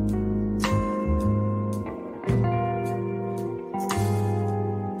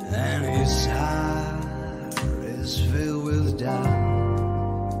 and his heart is filled with doubt.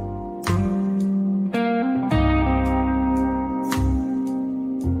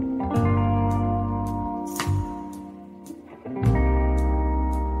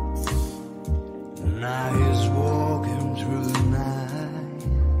 Now he's walking through the night,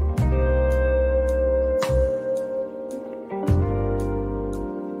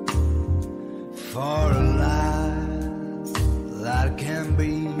 for a life that can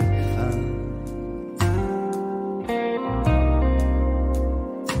be found.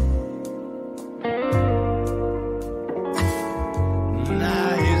 Now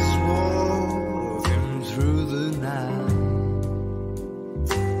he's walking through the night,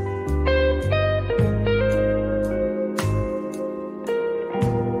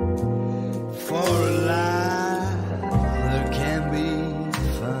 for a life that can be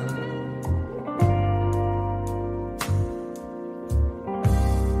found.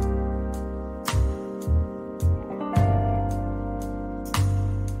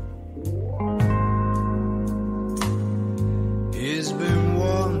 He's been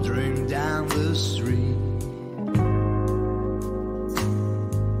wandering down the street,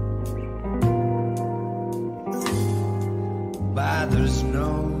 but there's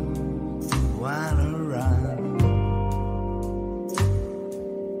no one around.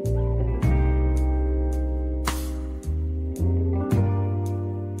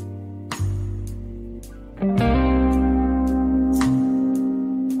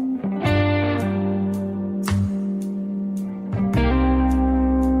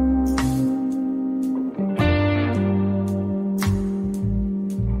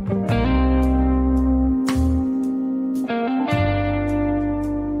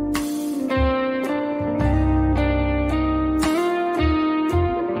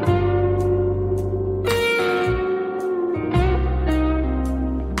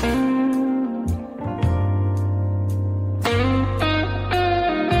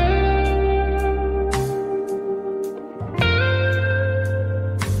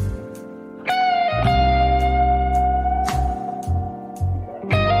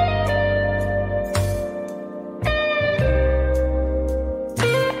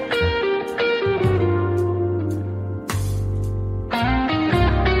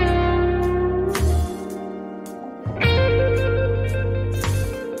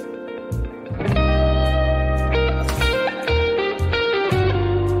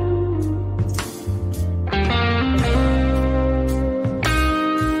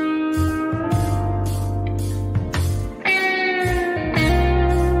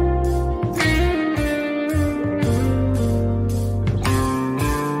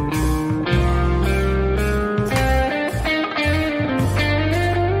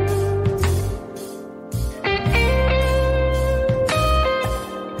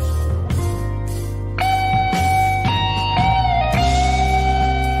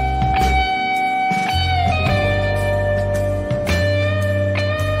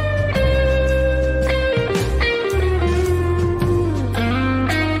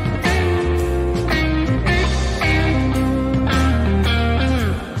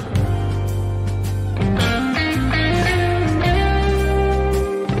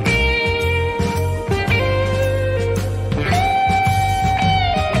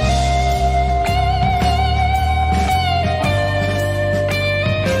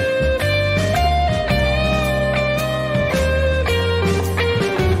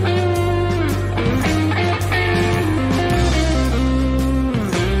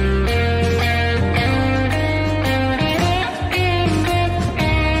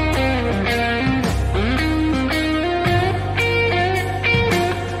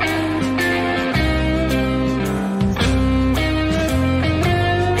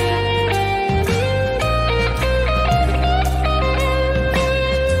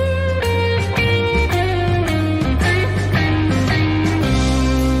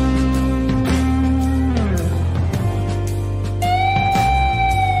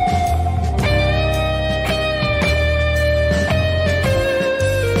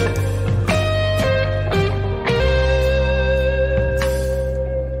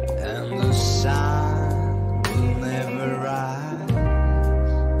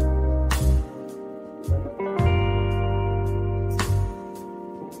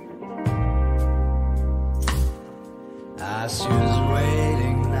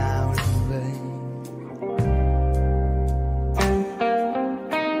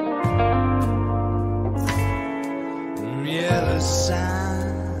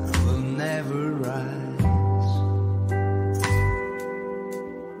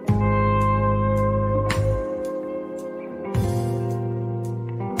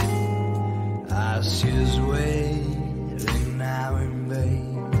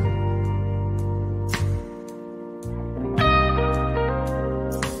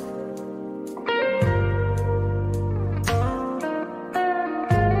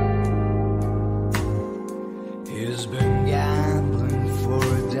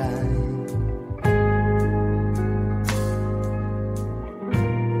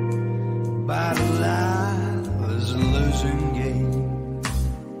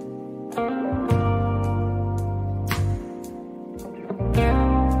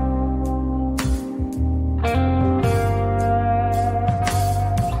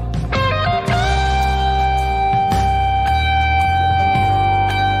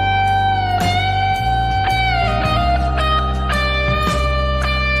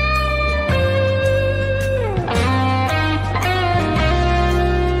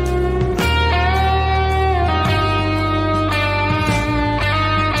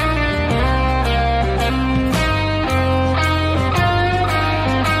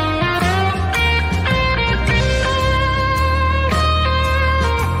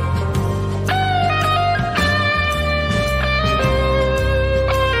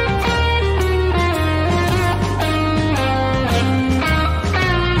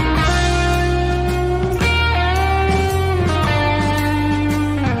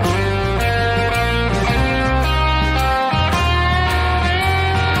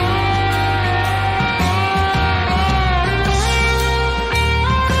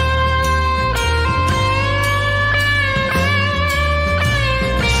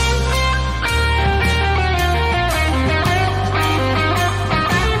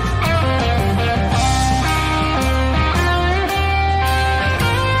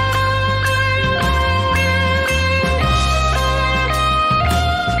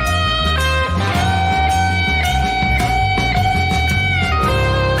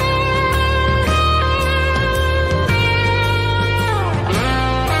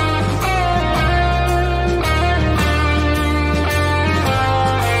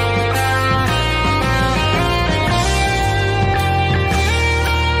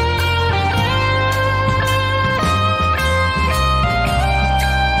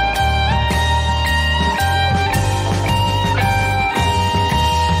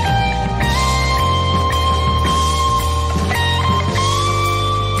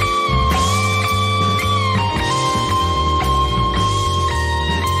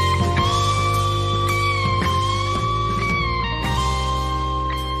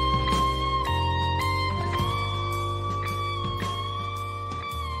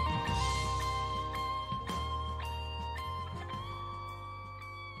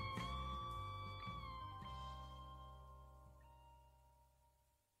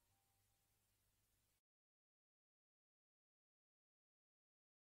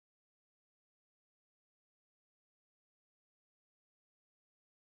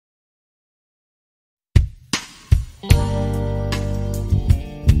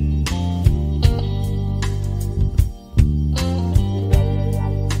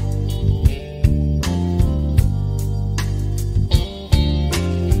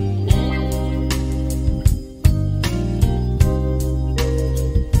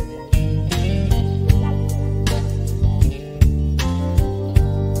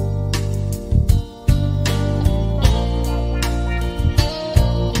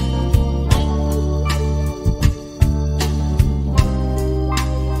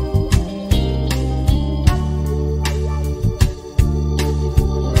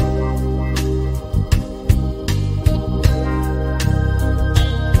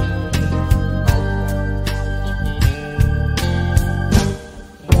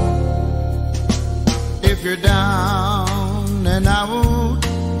 if you're down and out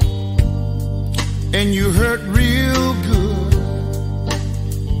and you hurt real good,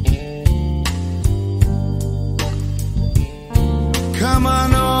 come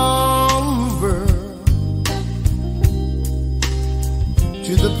on over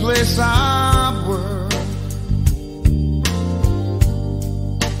to the place I work.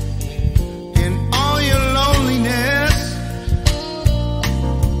 In all your loneliness,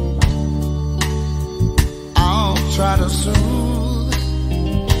 I'll try to soothe.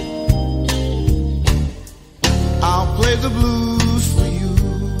 I'll play the blues for you.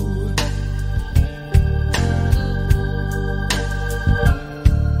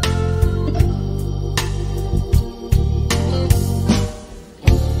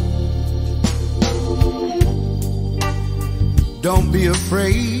 Don't be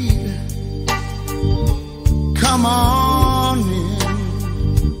afraid, come on in.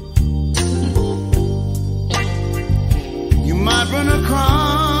 You might run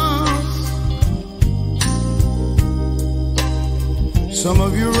across some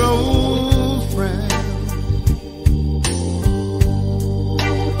of your old friends.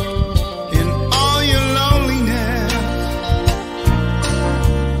 In all your loneliness,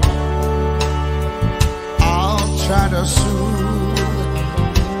 I'll try to soothe.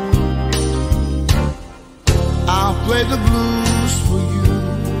 I'll play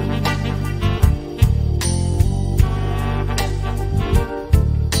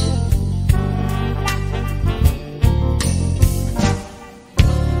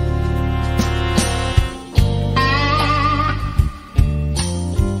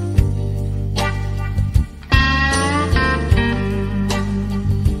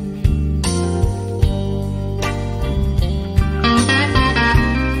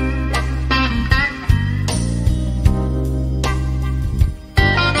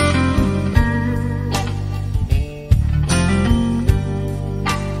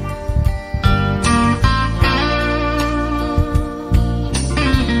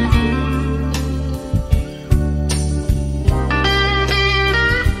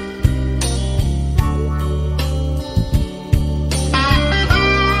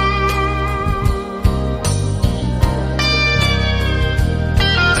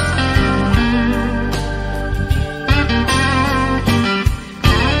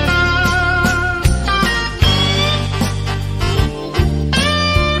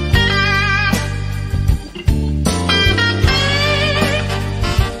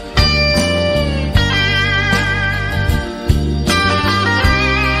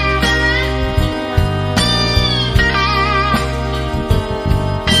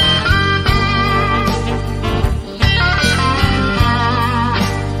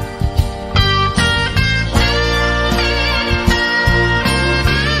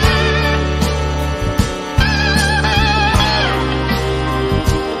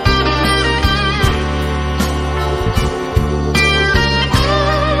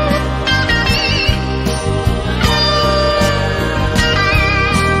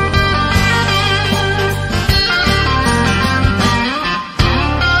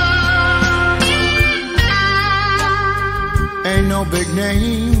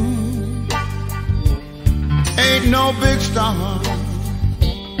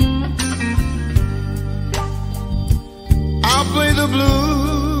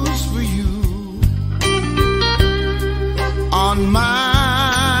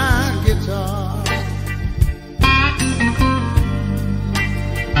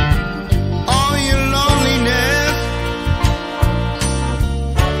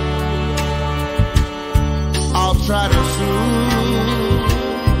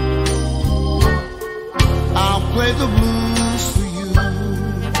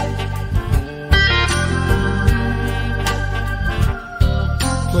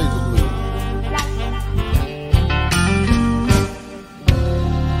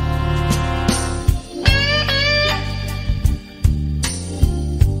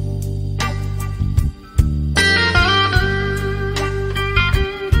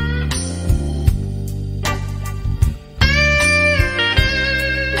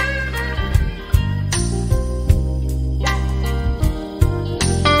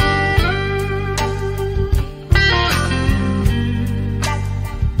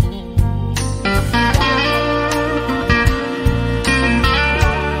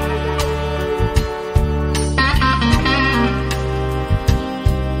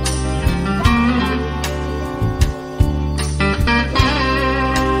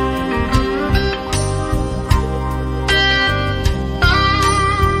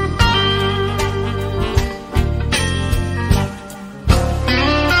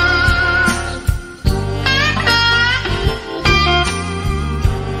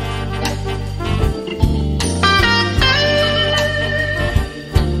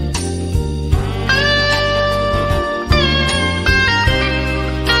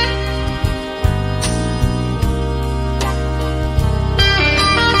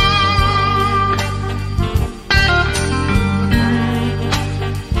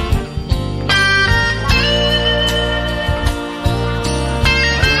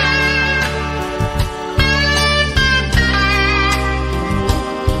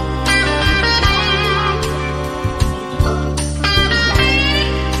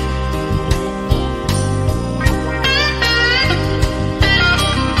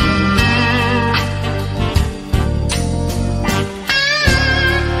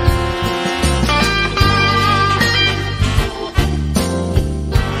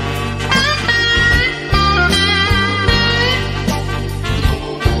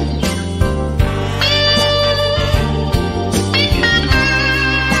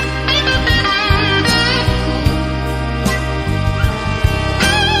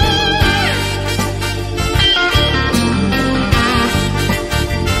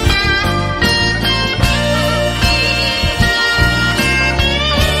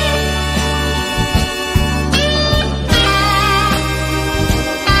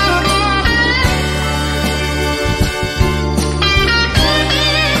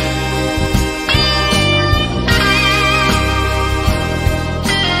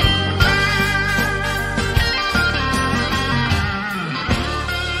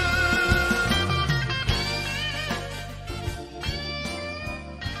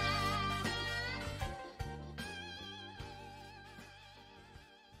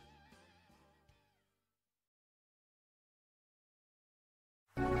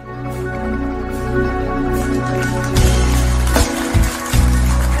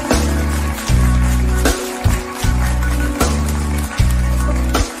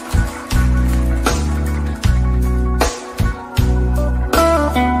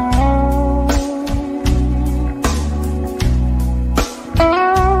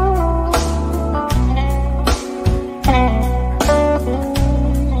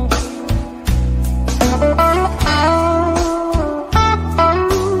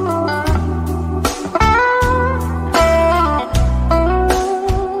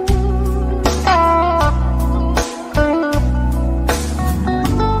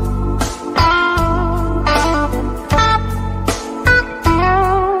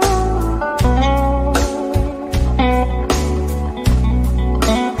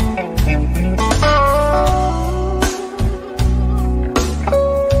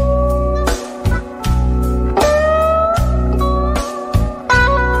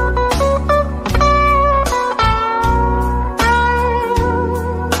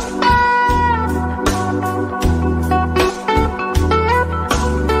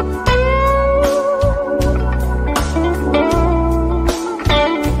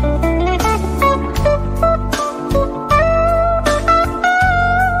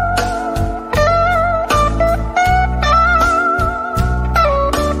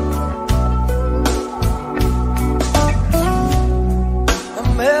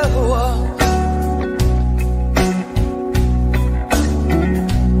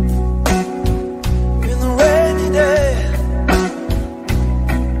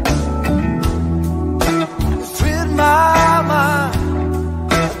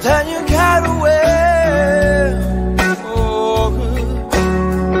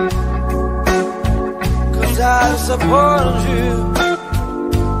I disappointed you.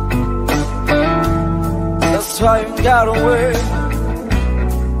 That's why you got away.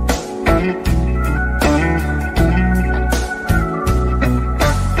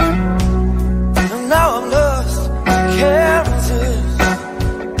 And now I'm lost, can't resist.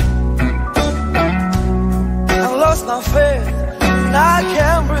 I lost my faith and I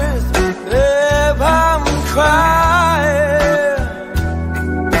can't breathe. Babe, I'm crying,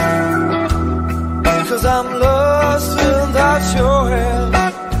 'cause I'm lost without your help.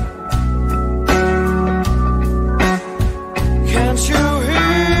 Can't you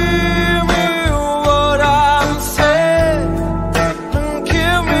hear me what I'm saying? And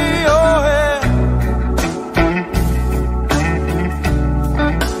give me your hand.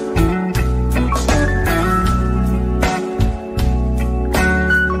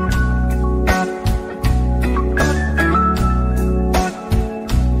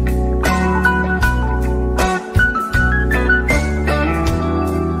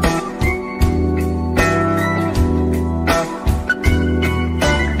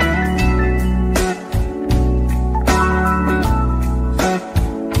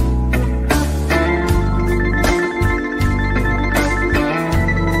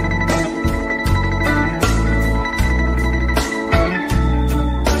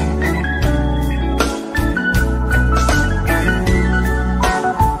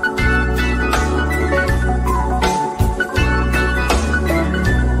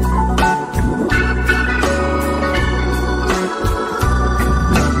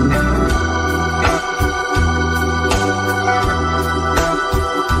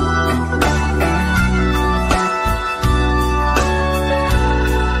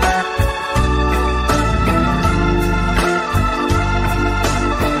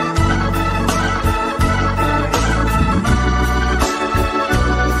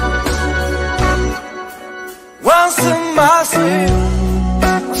 Once in my sleep,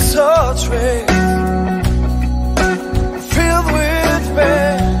 I saw a trace filled with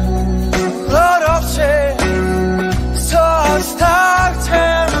pain, a lot of shame. So I stuck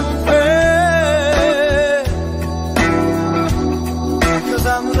and prayed, 'cause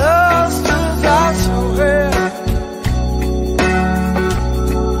I'm lost without your help.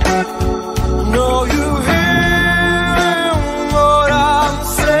 No, you hear what I'm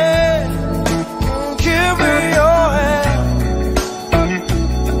saying? Give me your hand.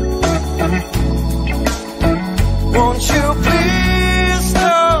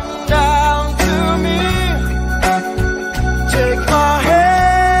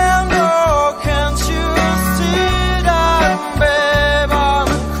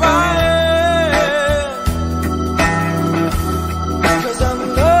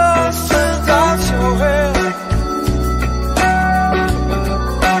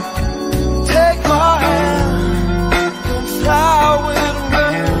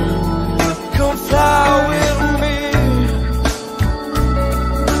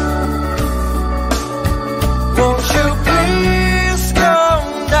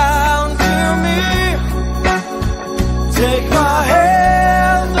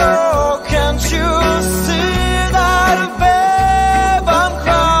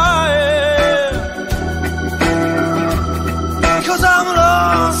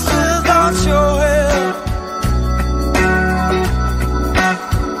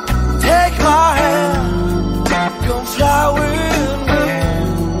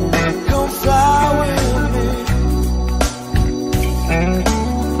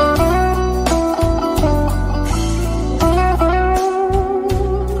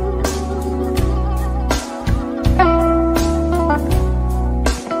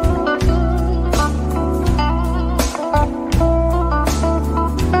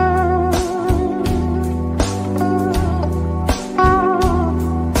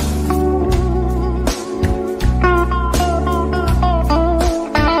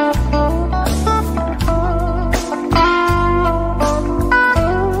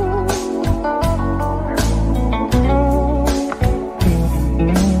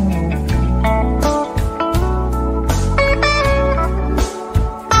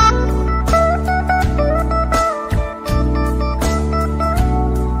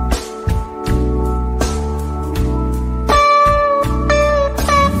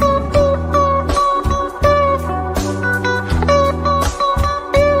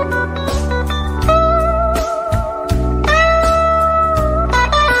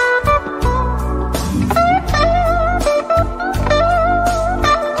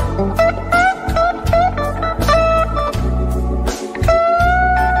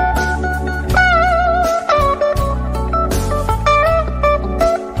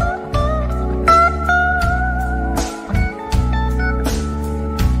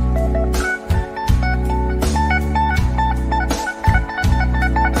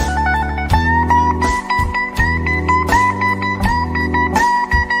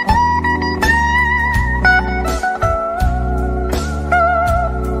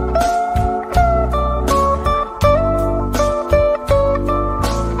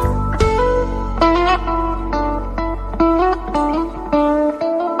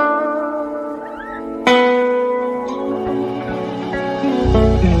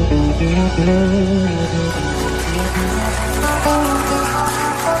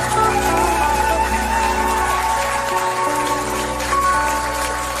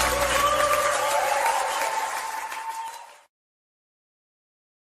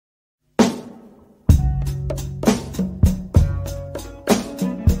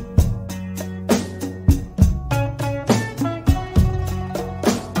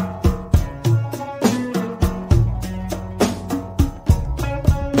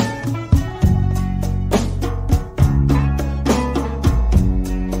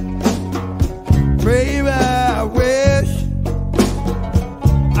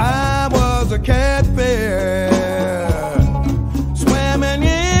 catfish swimming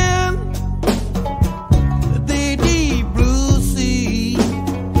in the deep blue sea.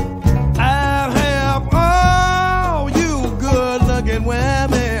 I'll have all you good-looking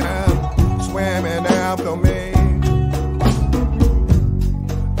women swimming after me,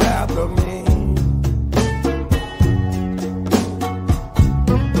 after me.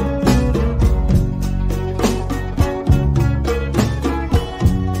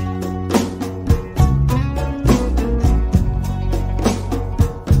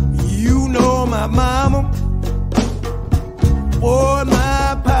 My mama, or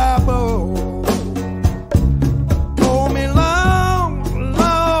my papa, told me long,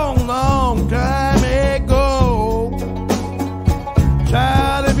 long, long time ago,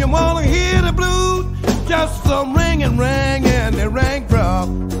 child, if you wanna hear the blues, just some ringing, ringing, they ring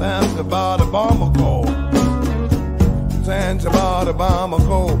from Zanzibar to Bamako, Zanzibar to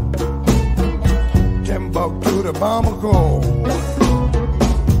Bamako, Timbuktu to Bamako,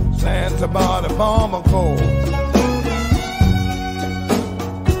 Zanzibar to Bamako.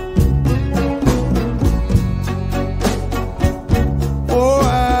 Oh,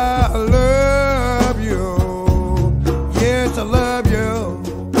 I love you. Yes, I love you.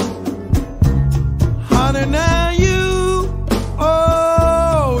 Honey, now you,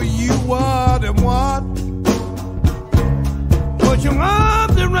 oh, you are the one. Put your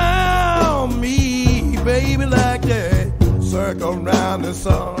arms around me, baby, like that. Circle around the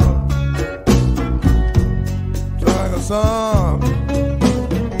sun. Song.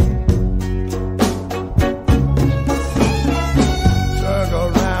 Circle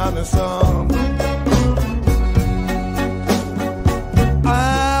around the sun. I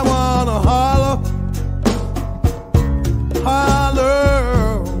wanna holler,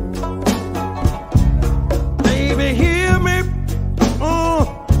 holler. Baby, hear me.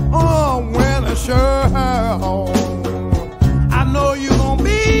 When I sure. I know you gon'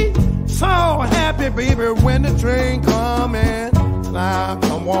 be so happy, baby, when the train coming. Now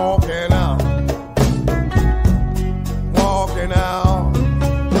I'm walking out, walking out,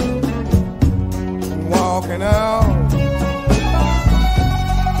 walking out.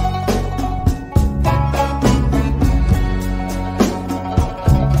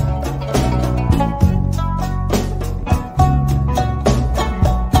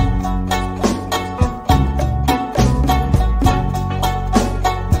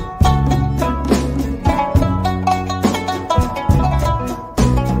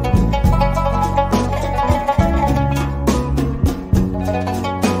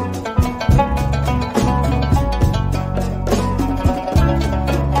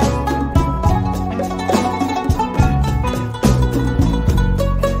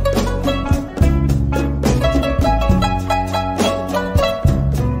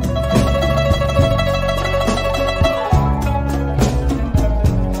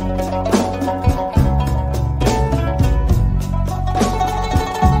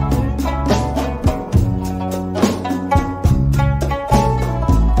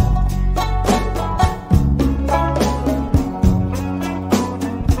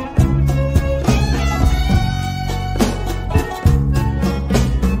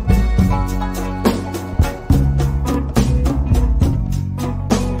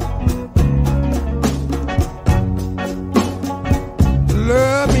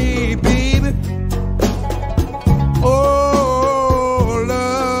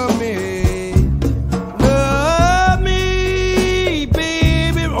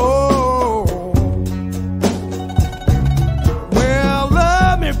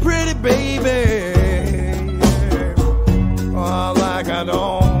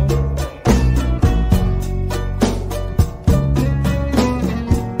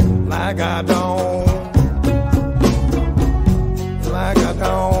 Like I don't, like I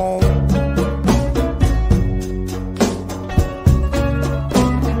don't.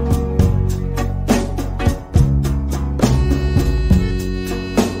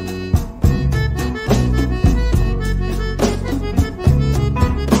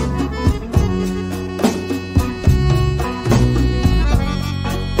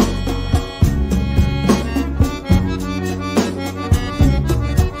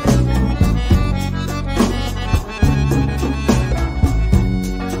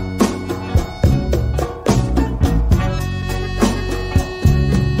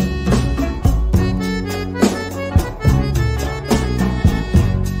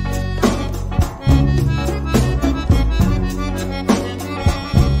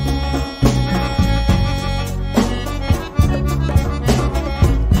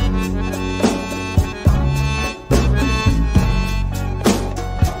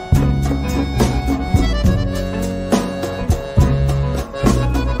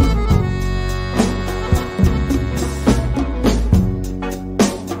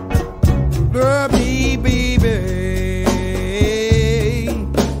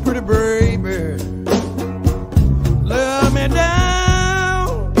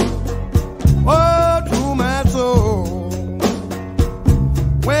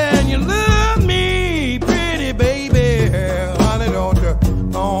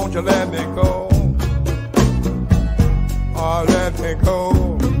 Don't you let me go. Oh, let me go.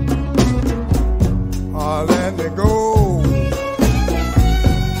 Oh, let me go.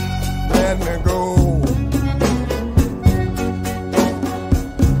 Let me go.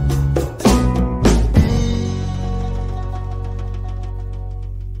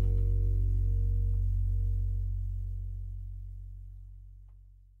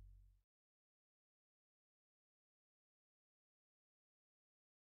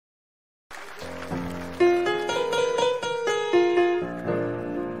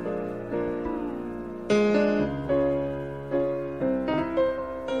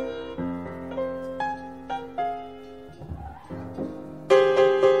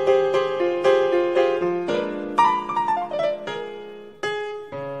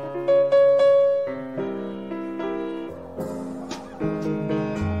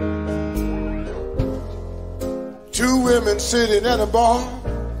 Two women sitting at a bar.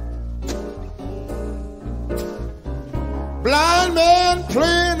 Blind man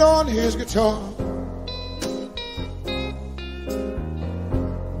playing on his guitar.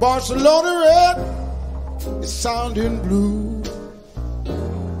 Barcelona red is sounding blue.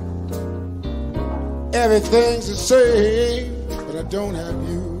 Everything's the same, but I don't have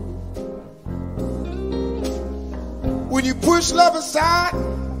you. When you push love aside,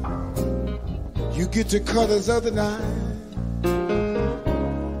 you get the colors of the night.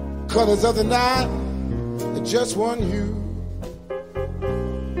 Colors of the night that just one hue.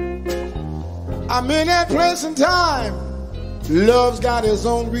 I'm in that place and time. Love's got its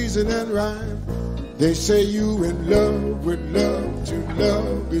own reason and rhyme. They say you in love with love, to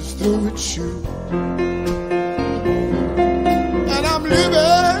love is through with you. And I'm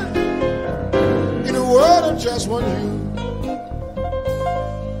living in a world of just one hue.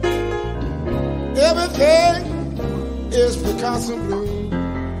 Everything is Picasso blue.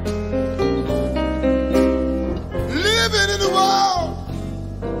 Living in the world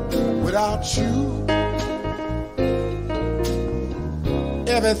without you.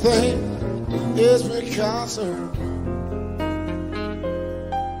 Everything is Picasso.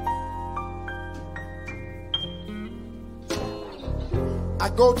 I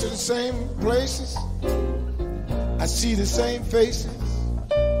go to the same places, I see the same faces.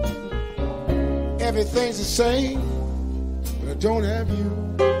 Everything's the same, but I don't have you.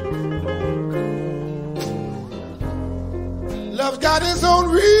 Love's got its own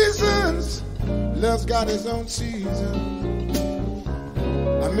reasons, love's got its own seasons.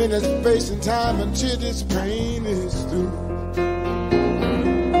 I'm in this space and time until this pain is through.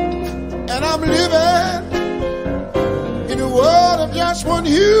 And I'm living in a world of just one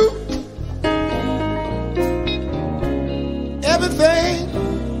hue. Everything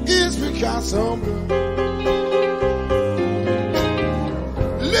is Picasso blue.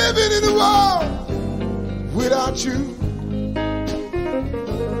 Living in a world without you.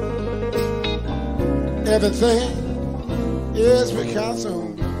 Everything is Picasso.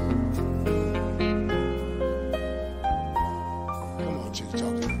 Come on, chicks, talk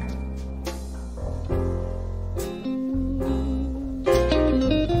to me.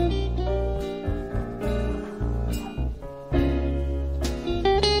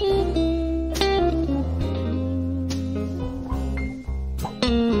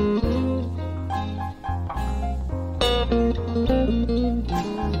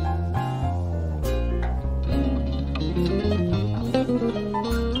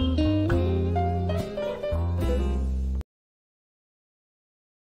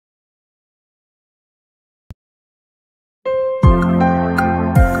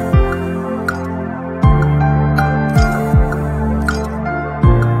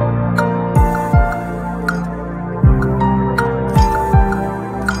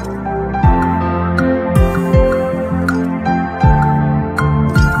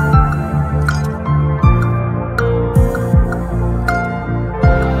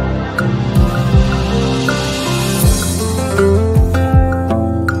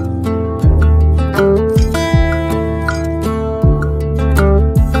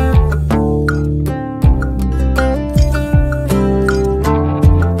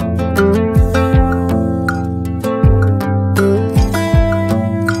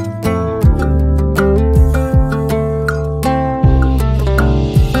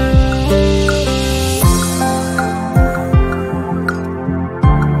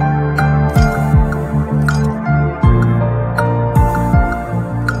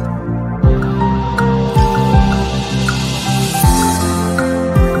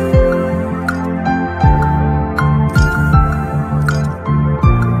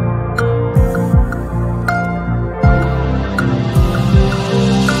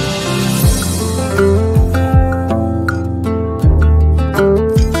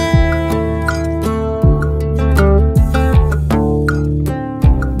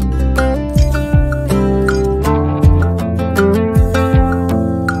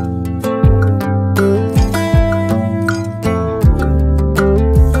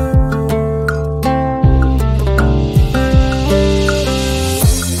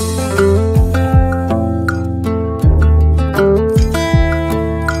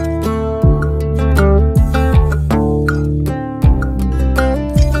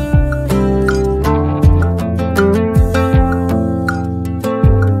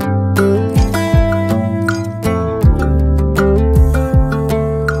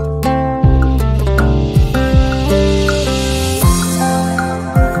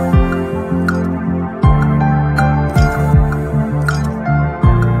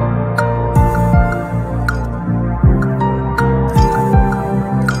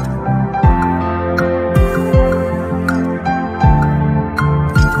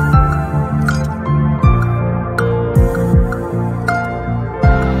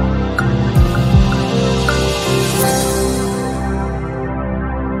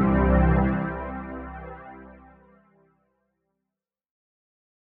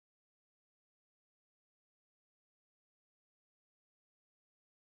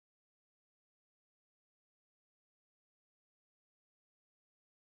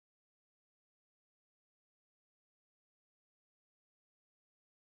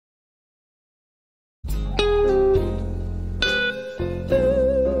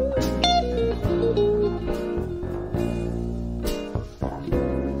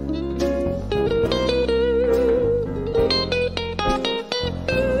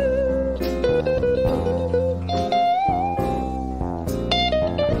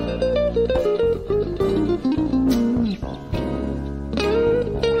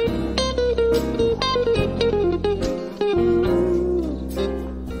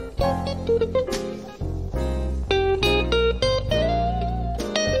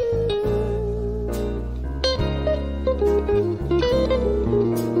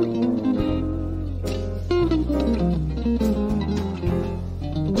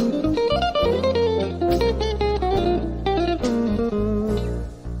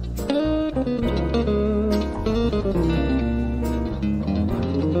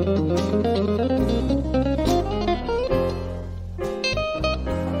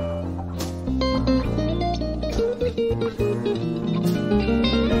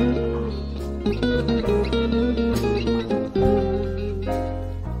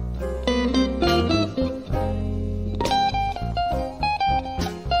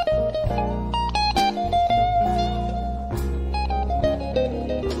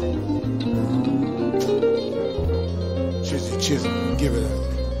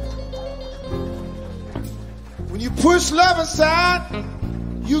 push love aside,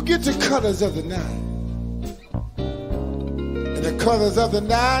 you get the colors of the night. And the colors of the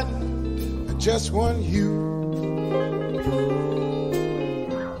night are just one hue.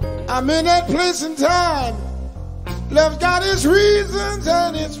 I'm in that place and time. Love's got its reasons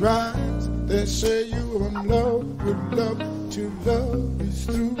and its rhymes. They say you are in love with love till love is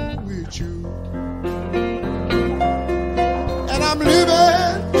through with you. And I'm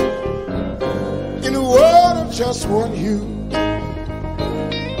living in a world of just one hue.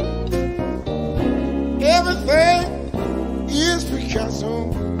 Everything is Picasso.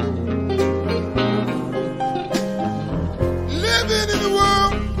 Living in the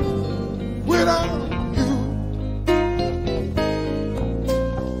world without you.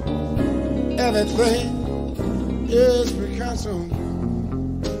 Everything is Picasso.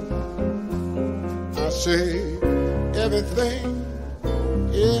 I say everything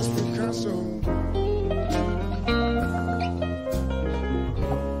is Picasso.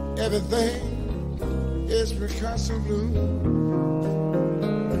 Everything is Picasso blue.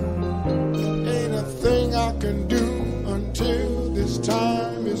 Ain't a thing I can do until this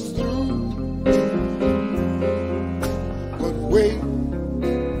time is through. But wait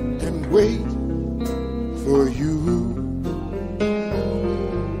and wait for you.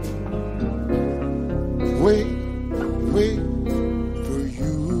 Wait, wait for you.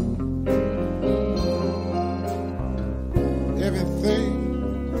 Everything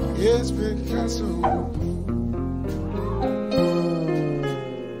is Picasso blue.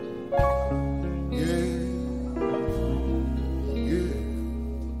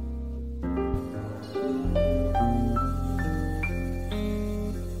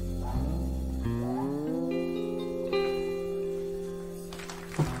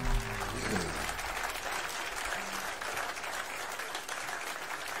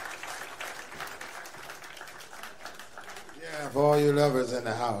 For all you lovers in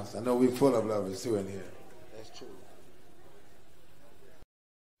the house. I know we're full of lovers too in here. That's true.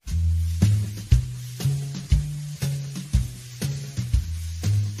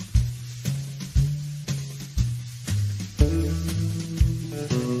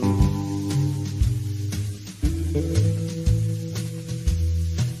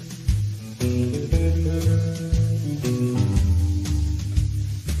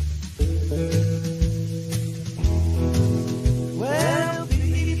 Well,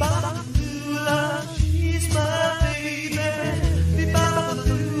 baby,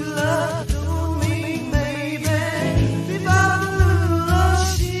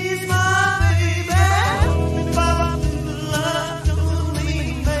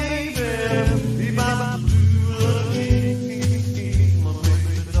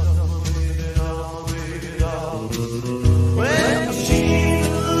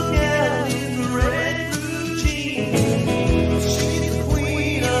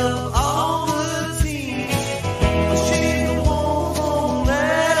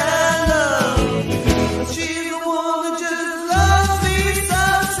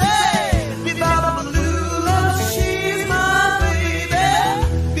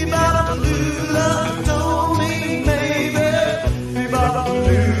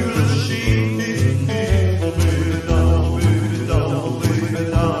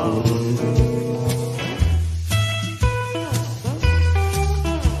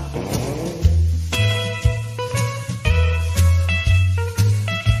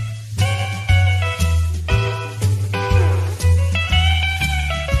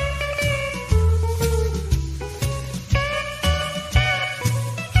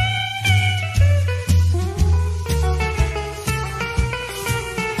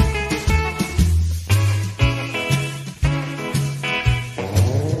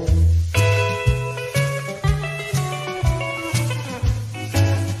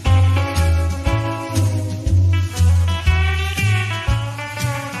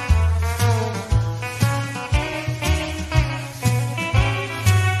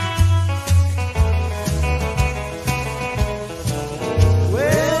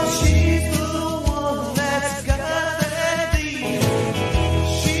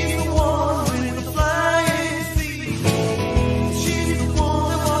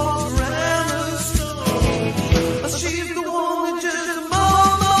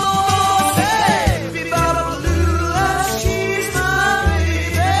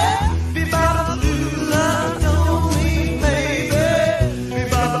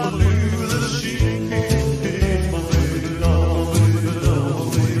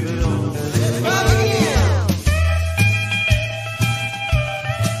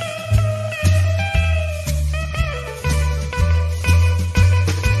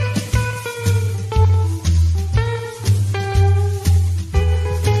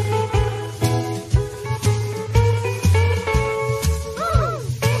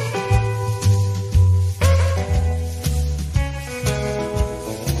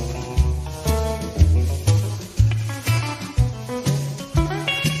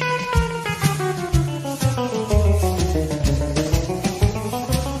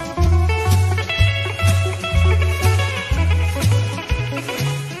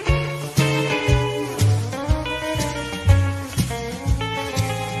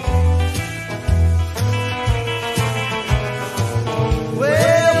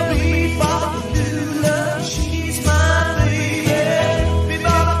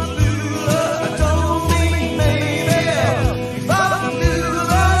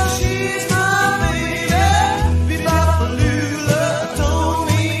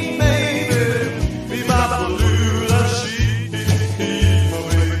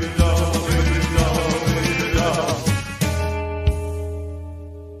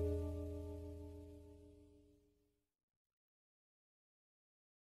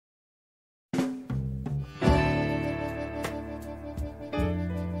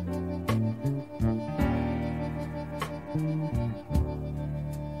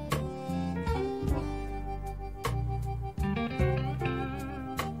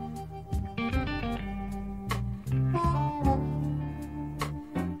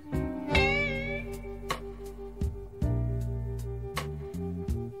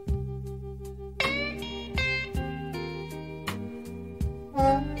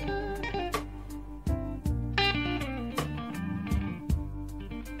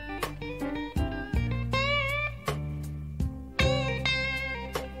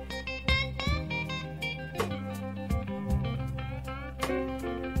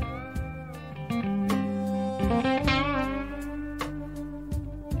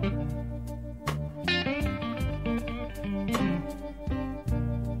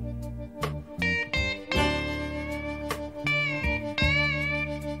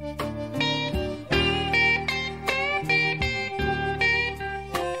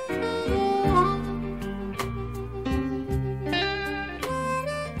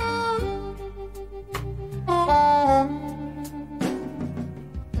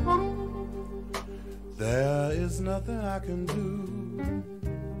 I can do.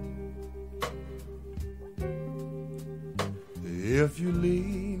 If you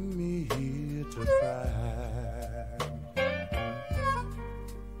leave me here to cry,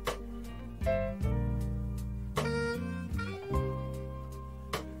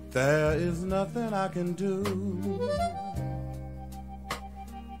 there is nothing I can do.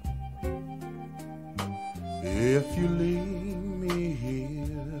 If you leave me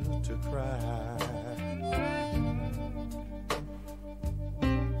here to cry,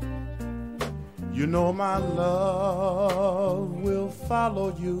 you know my love will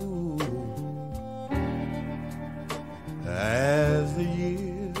follow you as the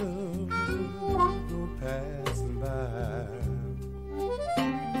years go passing by.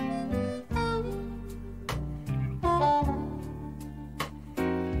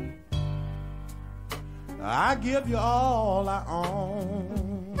 I give you all I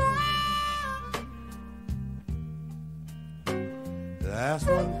own. That's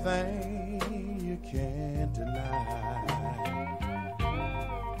one thing you can't deny.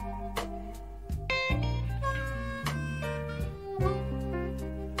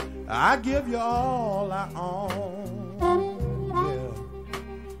 I give you all I own. Yeah.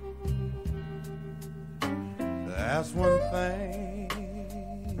 That's one thing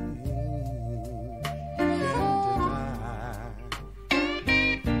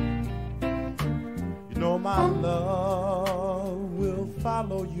my love will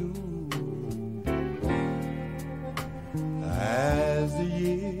follow you as the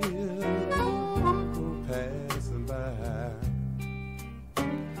years go passing by.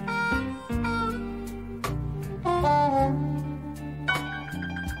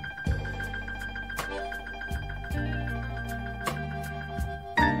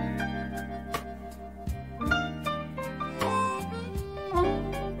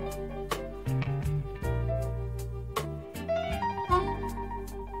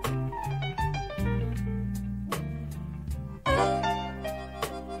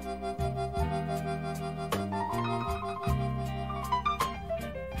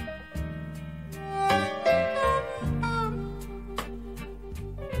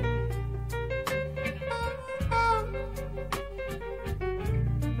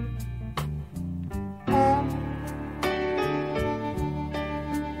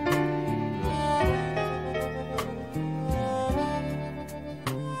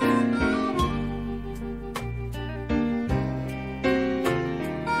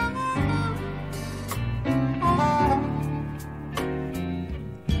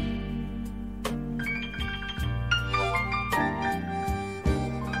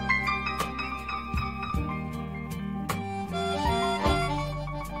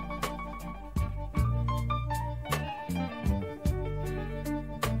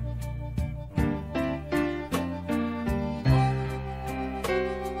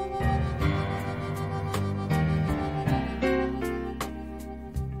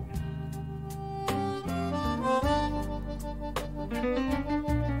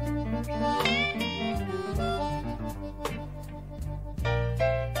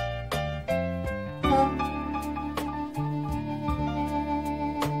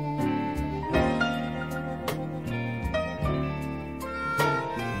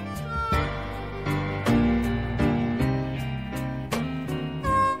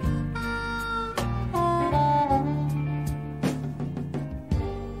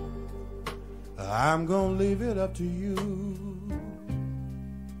 I'm gonna leave it up to you.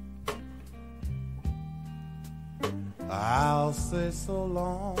 I'll say so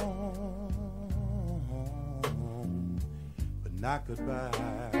long, but not goodbye.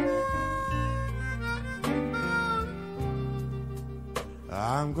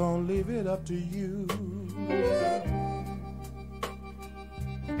 I'm gonna leave it up to you.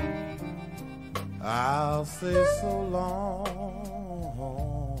 I'll say so long,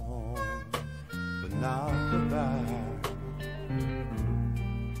 now goodbye.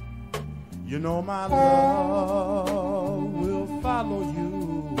 You know my love will follow you